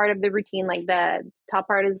top part of the routine, like the top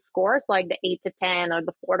part of the scores, like the 8 to 10 or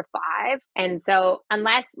the 4 to 5. And so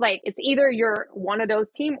unless like it's either you're one of those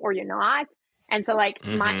team or you're not. And so like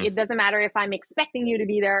it doesn't matter if I'm expecting you to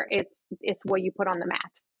be there, it's what you put on the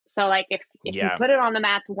mat. So like if you put it on the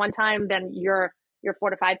mat one time, then you're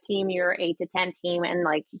 4 to 5 team, your 8 to 10 team, and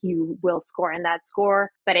like you will score in that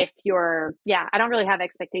score. But if you're, I don't really have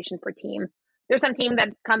expectation for team. There's some team that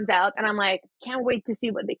comes out and I'm like, can't wait to see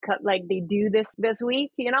what they do this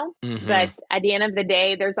week, But at the end of the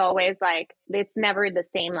day, there's always like, it's never the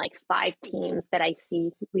same like 5 teams that I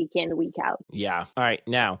see week in, week out. Yeah. All right.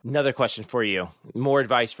 Now, another question for you. More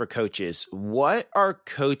advice for coaches. What are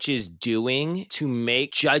coaches doing to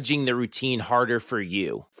make judging the routine harder for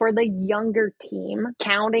you? For the younger team,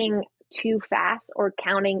 counting too fast or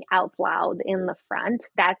counting out loud in the front.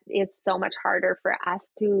 That is so much harder for us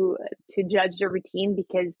to judge the routine,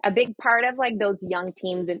 because a big part of like those young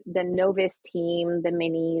teams, the novice team, the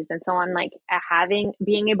minis and so on, like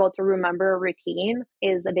being able to remember a routine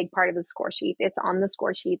is a big part of the score sheet. It's on the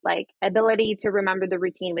score sheet, like ability to remember the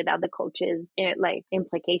routine without the coach's like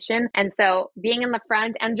implication. And so being in the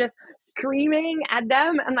front and just screaming at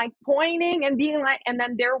them and like pointing and being like, and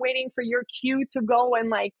then they're waiting for your cue to go and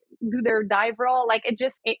like do their dive roll. Like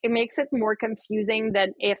it makes it more confusing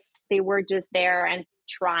than if they were just there and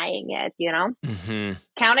trying it, you know? Mm-hmm.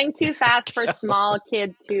 Counting too fast for small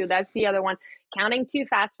kid too. That's the other one. Counting too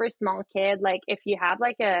fast for small kid. Like if you have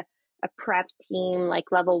like a prep team, like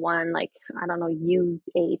level 1, like, I don't know,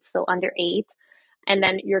 U8, so under 8. And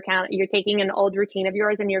then you're taking an old routine of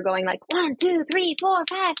yours and you're going like 1, 2, 3, 4,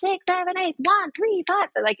 5, 6, 7, 8, 1, 3, 5.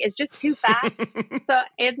 So like, it's just too fast. So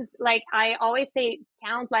it's like, I always say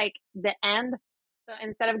count like the end. So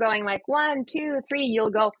instead of going like 1, 2, 3,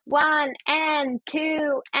 you'll go 1 and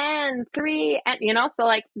 2 and 3, and you know, so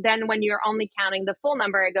like then when you're only counting the full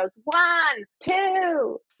number, it goes 1,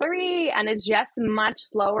 2, 3, and it's just much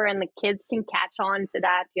slower, and the kids can catch on to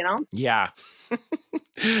that, you know? Yeah.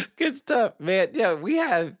 Good stuff, man. Yeah, we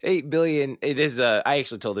have 8 billion. It is I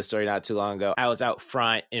actually told this story not too long ago. I was out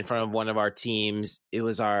front in front of one of our teams. It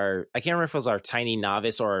was I can't remember if it was our tiny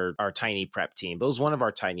novice or our tiny prep team, but it was one of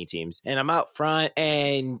our tiny teams. And I'm out front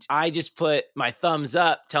and I just put my thumbs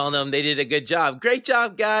up telling them they did a good job. Great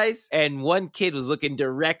job, guys. And one kid was looking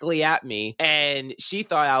directly at me and she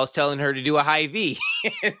thought I was telling her to do a high V.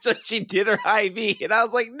 And so she did her high V. And I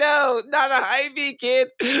was like, no, not a high V, kid.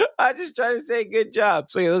 I'm just trying to say good job.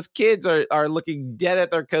 So those kids are looking dead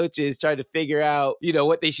at their coaches, trying to figure out, you know,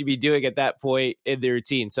 what they should be doing at that point in their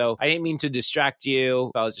routine. So I didn't mean to distract you.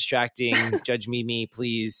 If I was distracting, judge me,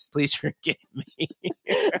 please forgive me.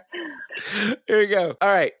 Here we go. All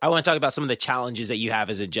right. I want to talk about some of the challenges that you have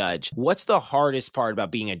as a judge. What's the hardest part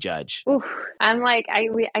about being a judge? Oof, I'm like, I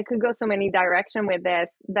could go so many directions with this.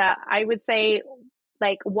 That I would say,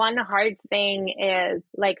 like, one hard thing is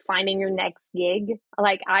like finding your next gig.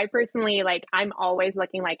 Like I personally, like I'm always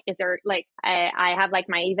looking like, is there like, I have like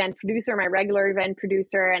my event producer, my regular event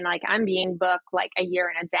producer, and like I'm being booked like a year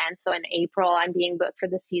in advance. So in April, I'm being booked for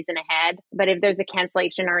the season ahead. But if there's a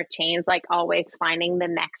cancellation or a change, like always finding the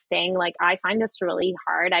next thing, like I find this really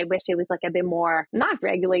hard. I wish it was like a bit more, not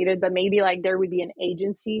regulated, but maybe like there would be an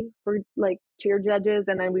agency for like cheer judges,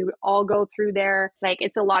 and then we would all go through there. Like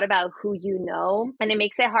it's a lot about who you know, and it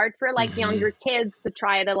makes it hard for like younger kids to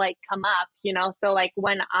try to like come up, you know? So like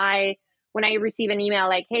when I receive an email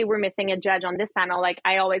like, hey, we're missing a judge on this panel, like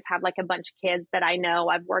I always have like a bunch of kids that I know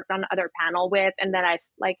I've worked on other panel with and that I've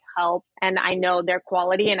like helped, and I know their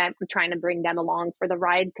quality, and I'm trying to bring them along for the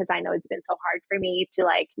ride, because I know it's been so hard for me to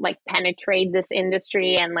like penetrate this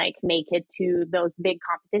industry and like make it to those big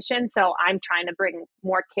competitions. So I'm trying to bring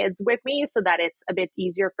more kids with me so that it's a bit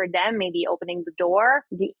easier for them, maybe opening the door.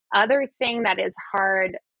 The other thing that is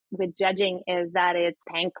hard with judging is that it's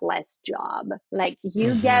thankless job. Like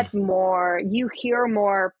you get more, you hear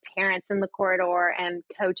more parents in the corridor and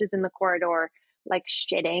coaches in the corridor like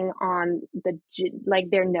shitting on like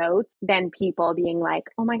their notes than people being like,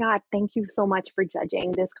 oh my God, thank you so much for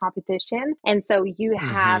judging this competition. And so you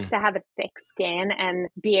have to have a thick skin and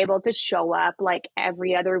be able to show up like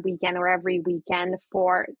every other weekend or every weekend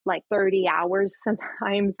for like 30 hours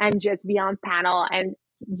sometimes and just be on panel, and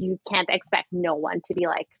you can't expect no one to be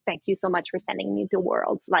like, thank you so much for sending me to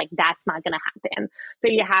Worlds. Like that's not going to happen.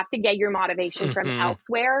 So you have to get your motivation from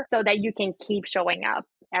elsewhere so that you can keep showing up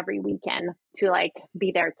every weekend to like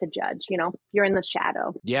be there to judge, you know, you're in the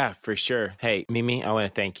shadow. Yeah, for sure. Hey, Mimi, I want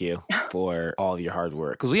to thank you for all of your hard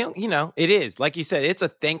work. Because we don't, you know, it is, like you said, it's a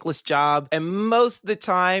thankless job. And most of the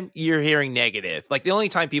time you're hearing negative. Like the only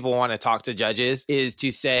time people want to talk to judges is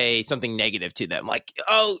to say something negative to them. Like,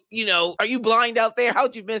 oh, you know, are you blind out there?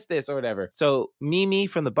 How'd you miss this or whatever? So Mimi,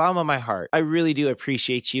 from the bottom of my heart, I really do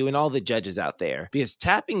appreciate you and all the judges out there, because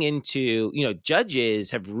tapping into, you know,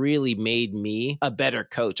 judges have really made me a better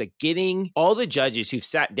coach. Like getting all the judges who've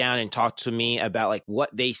sat down and talked to me about like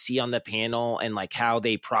what they see on the panel and like how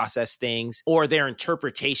they process things or their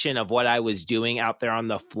interpretation of what I was doing out there on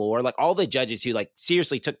the floor. Like all the judges who like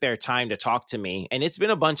seriously took their time to talk to me. And it's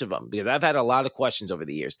been a bunch of them, because I've had a lot of questions over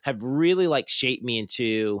the years, have really like shaped me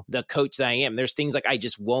into the coach that I am. There's things like I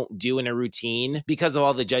just won't do in a routine because of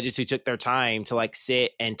all the judges who took their time to like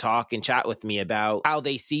sit and talk and chat with me about how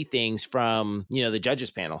they see things from, you know, the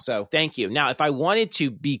judges panel. So thank you. Now, if I wanted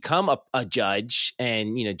to become a judge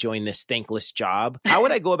and, join this thankless job. How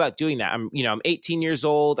would I go about doing that? I'm 18 years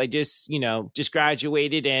old. I just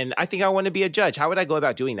graduated and I think I want to be a judge. How would I go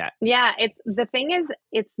about doing that? Yeah, the thing is,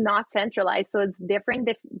 it's not centralized, so it's different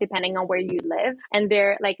depending on where you live. And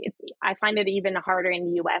I find it even harder in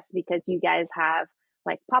the US because you guys have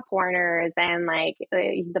like Pop Warners and like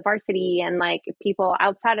the varsity and like people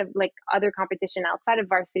outside of like other competition outside of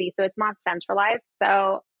varsity. So it's not centralized.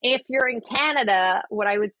 So if you're in Canada, what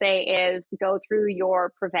I would say is go through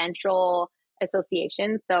your provincial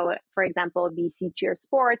association. So for example, BC Cheer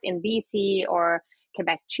Sport in BC, or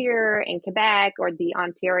Quebec Cheer in Quebec, or the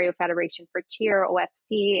Ontario Federation for Cheer,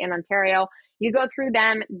 OFC in Ontario. You go through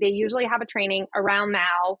them. They usually have a training around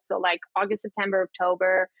now. So like August, September,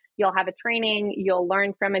 October, you'll have a training, you'll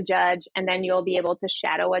learn from a judge, and then you'll be able to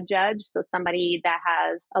shadow a judge. So somebody that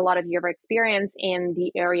has a lot of year of experience in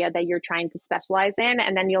the area that you're trying to specialize in.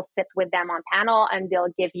 And then you'll sit with them on panel and they'll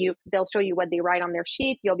show you what they write on their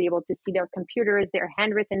sheet. You'll be able to see their computers, their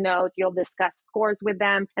handwritten notes. You'll discuss scores with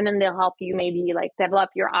them, and then they'll help you maybe like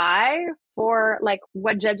develop your eye for like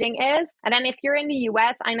what judging is. And then if you're in the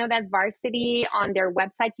US, I know that varsity on their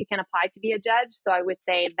website, you can apply to be a judge. So I would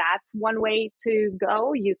say that's one way to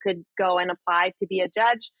go. You could go and apply to be a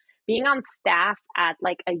judge. Being on staff at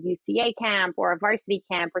like a UCA camp or a varsity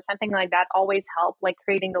camp or something like that always help, like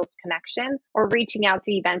creating those connections, or reaching out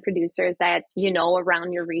to event producers that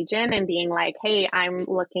around your region and being like, hey, I'm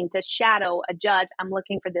looking to shadow a judge. I'm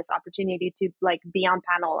looking for this opportunity to like be on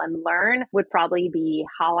panel and learn, would probably be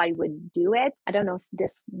how I would do it. I don't know if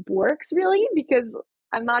this works really because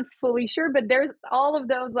I'm not fully sure, but there's all of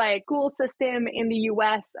those like cool system in the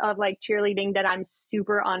US of like cheerleading that I'm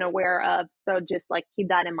super unaware of. So just like keep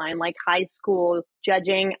that in mind. Like high school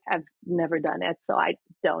judging, I've never done it, so I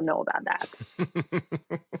don't know about that.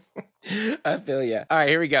 I feel you. All right,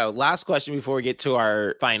 here we go. Last question before we get to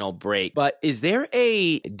our final break. But is there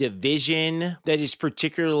a division that is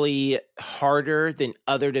particularly harder than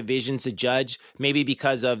other divisions to judge, maybe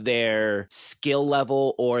because of their skill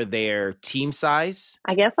level or their team size?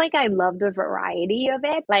 I guess like I love the variety of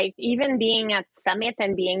it. Like even being at Summit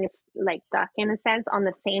and being like stuck in a sense on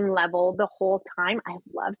the same level the whole time, I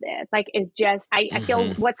loved it. Like it's just, I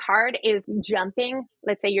feel what's hard is jumping.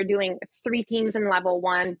 Let's say you're doing 3 teams in level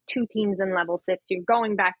 1, 2 teams in level 6, you're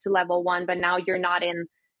going back to level 1, but now you're not in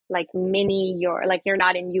like you're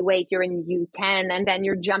not in U8, you're in U10, and then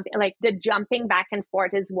you're jumping, like the jumping back and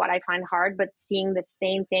forth is what I find hard, but seeing the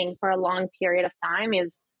same thing for a long period of time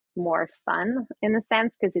is more fun in a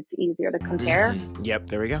sense because it's easier to compare. Yep,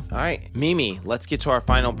 there we go. All right, Mimi, let's get to our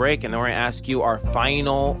final break and then we're going to ask you our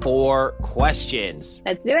final 4 questions.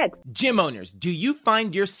 Let's do it. Gym owners, do you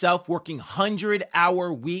find yourself working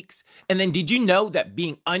 100-hour weeks? And then did you know that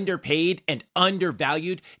being underpaid and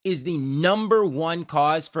undervalued is the #1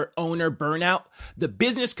 cause for owner burnout? The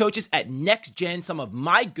business coaches at Next Gen, some of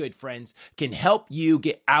my good friends, can help you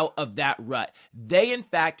get out of that rut. They, in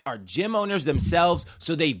fact, are gym owners themselves,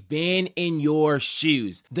 so they've been in your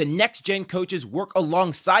shoes. The Next Gen coaches work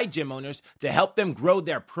alongside gym owners to help them grow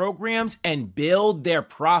their programs and build their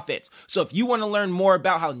profits. So if you want to learn more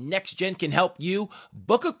about how Next Gen can help you,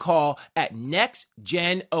 book a call at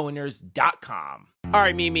nextgenowners.com. All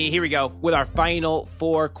right, Mimi, here we go with our final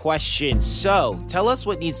 4 questions. So tell us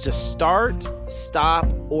what needs to start, stop,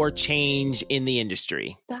 or change in the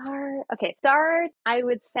industry. Start, I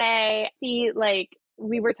would say,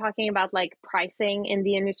 we were talking about like pricing in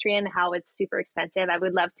the industry and how it's super expensive. I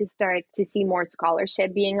would love to start to see more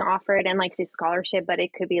scholarship being offered, and like say scholarship, but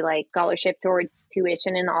it could be like scholarship towards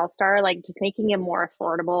tuition and all-star, like just making it more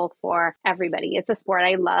affordable for everybody. It's a sport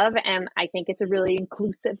I love, and I think it's a really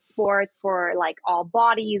inclusive sport for like all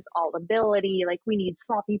bodies, all ability. Like we need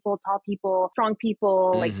small people, tall people, strong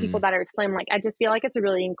people, like people that are slim. Like I just feel like it's a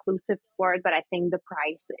really inclusive sport, but I think the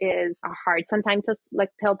price is a hard sometimes to like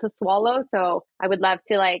pill to swallow. So I would love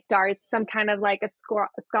to like start some kind of like a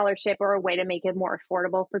scholarship or a way to make it more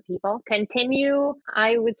affordable for people. Continue,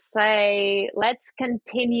 I would say, let's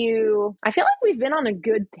continue. I feel like we've been on a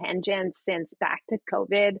good tangent since back to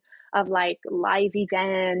COVID of like live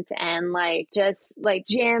event and like just like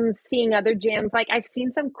gyms, seeing other gyms. Like I've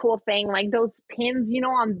seen some cool thing, like those pins,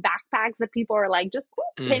 on backpacks that people are like just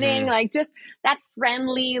pinning, like just that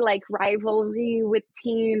friendly like rivalry with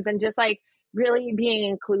teams and just like really being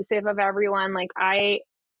inclusive of everyone. Like I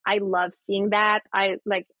love seeing that. I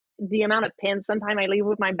like the amount of pins. Sometimes I leave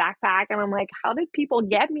with my backpack and I'm like, how did people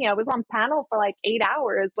get me? I was on panel for like 8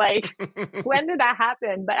 hours. Like when did that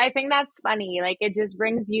happen? But I think that's funny. Like it just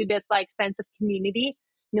brings you this like sense of community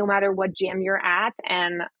no matter what gym you're at.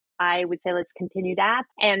 And I would say let's continue that.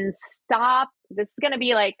 And stop, this is going to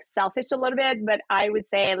be like selfish a little bit, but I would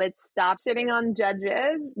say let's stop shitting on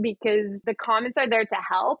judges because the comments are there to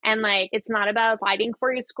help. And like, it's not about fighting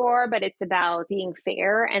for your score, but it's about being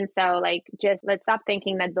fair. And so like, just let's stop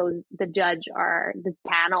thinking that the judge are the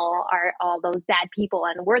panel are all those bad people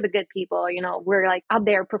and we're the good people. You know, we're like out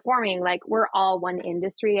there performing, like we're all one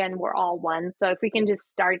industry and we're all one. So if we can just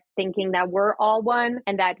start thinking that we're all one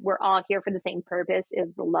and that we're all here for the same purpose is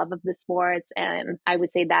the love of the sports. And I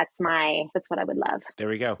would say that's what I would love. There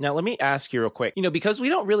we go. Now, let me ask you real quick, because we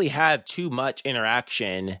don't really have too much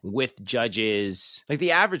interaction with judges, like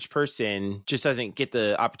the average person just doesn't get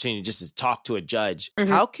the opportunity just to talk to a judge.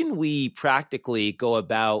 Mm-hmm. How can we practically go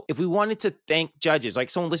about, if we wanted to thank judges, like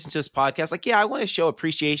someone listens to this podcast, like, yeah, I want to show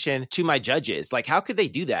appreciation to my judges. Like, how could they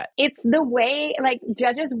do that? It's the way, like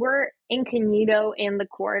judges were incognito in the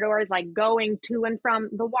corridors, like going to and from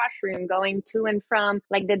the washroom, going to and from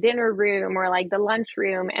like the dinner room or like the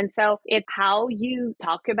lunchroom. And so it's how you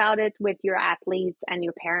talk about it with your athletes and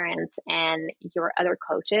your parents and your other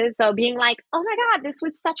coaches. So being like, oh my God, this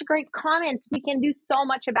was such a great comment. We can do so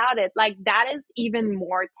much about it. Like that is even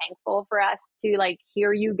more thankful for us to like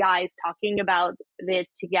hear you guys talking about it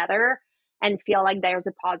together and feel like there's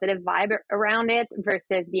a positive vibe around it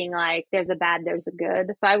versus being like, there's a bad, there's a good.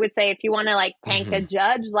 So I would say if you want to like thank a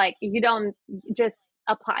judge, like you don't just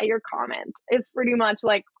apply your comment. It's pretty much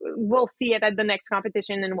like, we'll see it at the next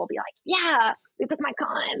competition and we'll be like, yeah, they took my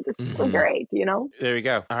comment. This is so great, There you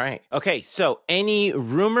go. All right. Okay. So any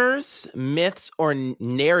rumors, myths, or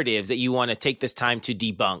narratives that you want to take this time to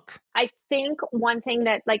debunk? I think one thing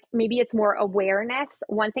that like maybe it's more awareness.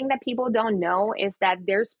 One thing that people don't know is that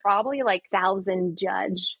there's probably like 1,000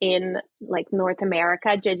 judge in like North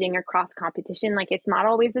America judging across competition. Like it's not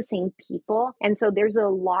always the same people. And so there's a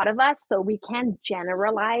lot of us, so we can't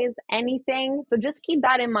generalize anything. So just keep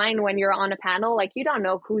that in mind when you're on a panel. Like you don't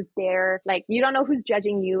know who's there. Like you don't know who's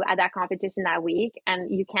judging you at that competition that week. And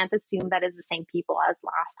you can't assume that it's the same people as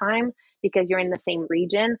last time because you're in the same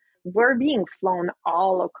region. We're being flown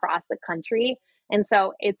all across the country. And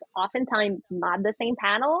so it's oftentimes not the same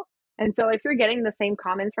panel. And so if you're getting the same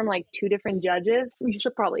comments from like 2 different judges, you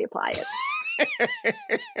should probably apply it.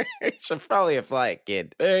 Should probably apply it,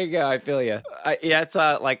 kid. There you go. I feel you. Yeah, it's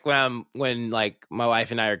like when like my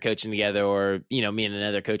wife and I are coaching together, or me and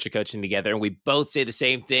another coach are coaching together, and we both say the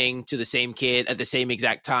same thing to the same kid at the same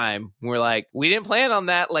exact time. We're like, we didn't plan on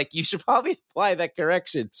that. Like, you should probably apply that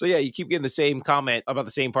correction. So yeah, you keep getting the same comment about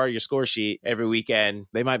the same part of your score sheet every weekend.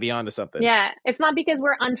 They might be onto something. Yeah, it's not because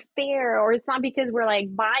we're unfair, or it's not because we're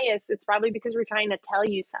like biased. It's probably because we're trying to tell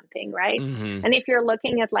you something, right? Mm-hmm. And if you're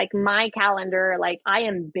looking at like my calendar, like I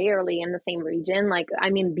am barely in the same region. Like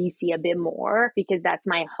I'm in BC a bit more because that's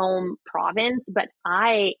my home province, but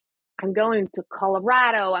I'm going to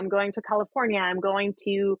Colorado, I'm going to California, I'm going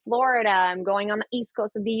to Florida, I'm going on the East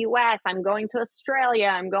Coast of the US, I'm going to Australia,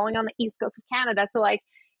 I'm going on the East Coast of Canada. So like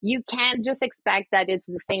you can't just expect that it's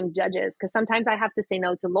the same judges, because sometimes I have to say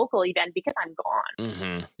no to local event because I'm gone.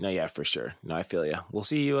 Mm-hmm. No, yeah, for sure. No, I feel you. We'll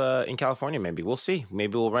see you in California. Maybe we'll see.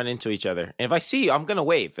 Maybe we'll run into each other. And if I see you, I'm gonna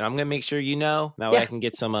wave. And I'm gonna make sure that way I can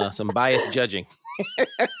get some biased judging.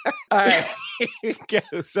 All right. Here we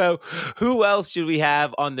go. So who else should we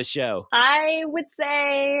have on the show? I would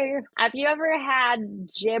say, have you ever had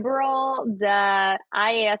Jibril, the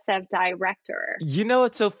IASF director? You know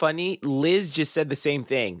what's so funny? Liz just said the same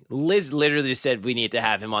thing. Liz literally just said we need to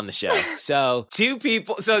have him on the show. So 2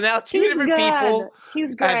 people. So now 2 different people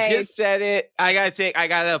have just said it. I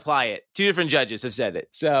gotta apply it. 2 different judges have said it.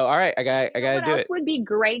 So all right, I gotta do it. What else would be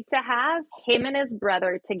great to have? Him and his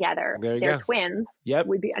brother together. They're twins. Yep.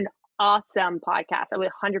 Would be an awesome podcast. I would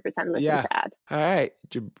 100% listen to that. All right.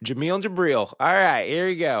 Jamil and Jabril. All right. Here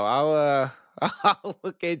we go. I'll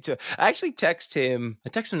look into it. I actually texted him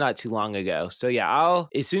not too long ago. So yeah,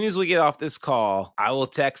 as soon as we get off this call, I will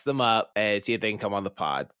text them up and see if they can come on the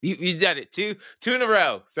pod. You done it. Two in a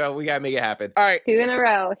row. So we got to make it happen. All right. 2 in a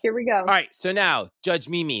row. Here we go. All right. So now, Judge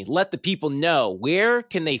Mimi, let the people know, where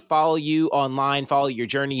can they follow you online, follow your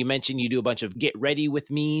journey? You mentioned you do a bunch of Get Ready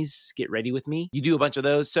With Me's. Get Ready With Me. You do a bunch of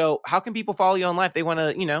those. So how can people follow you online if they want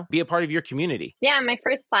to, be a part of your community? Yeah. My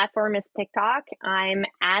first platform is TikTok. I'm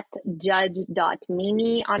at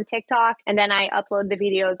judge.mimi on TikTok. And then I upload the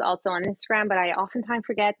videos also on Instagram, but I oftentimes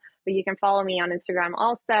forget. But you can follow me on Instagram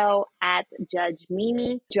also at Judge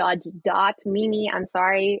Mimi, judge.mimi. I'm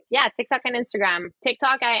sorry. Yeah, TikTok and Instagram.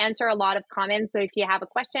 TikTok, I answer a lot of comments. So if you have a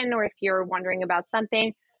question or if you're wondering about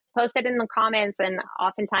something, post it in the comments, and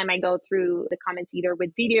oftentimes I go through the comments either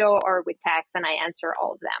with video or with text, and I answer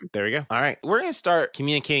all of them. There we go. All right. We're going to start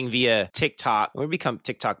communicating via TikTok. We become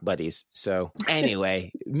TikTok buddies. So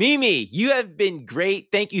anyway, Mimi, you have been great.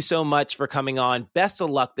 Thank you so much for coming on. Best of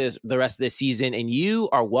luck the rest of this season, and you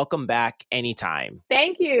are welcome back anytime.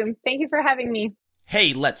 Thank you. Thank you for having me.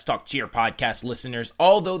 Hey, Let's Talk Cheer podcast listeners.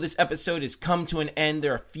 Although this episode has come to an end,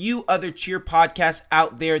 there are a few other cheer podcasts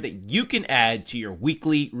out there that you can add to your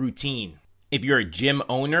weekly routine. If you're a gym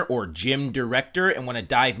owner or gym director and want to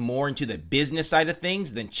dive more into the business side of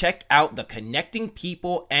things, then check out the Connecting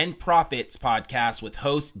People and Profits podcast with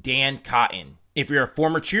host Dan Cotton. If you're a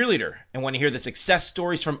former cheerleader and want to hear the success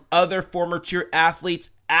stories from other former cheer athletes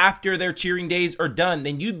after their cheering days are done,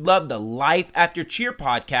 then you'd love the Life After Cheer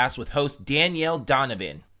podcast with host Danielle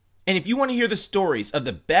Donovan. And if you want to hear the stories of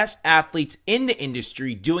the best athletes in the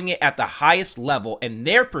industry doing it at the highest level and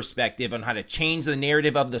their perspective on how to change the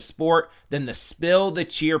narrative of the sport, then the Spill the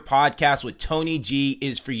Cheer podcast with Tony G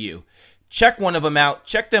is for you. Check one of them out,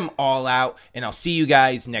 check them all out, and I'll see you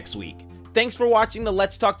guys next week. Thanks for watching the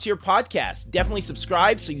Let's Talk Cheer podcast. Definitely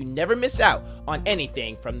subscribe so you never miss out on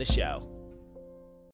anything from the show.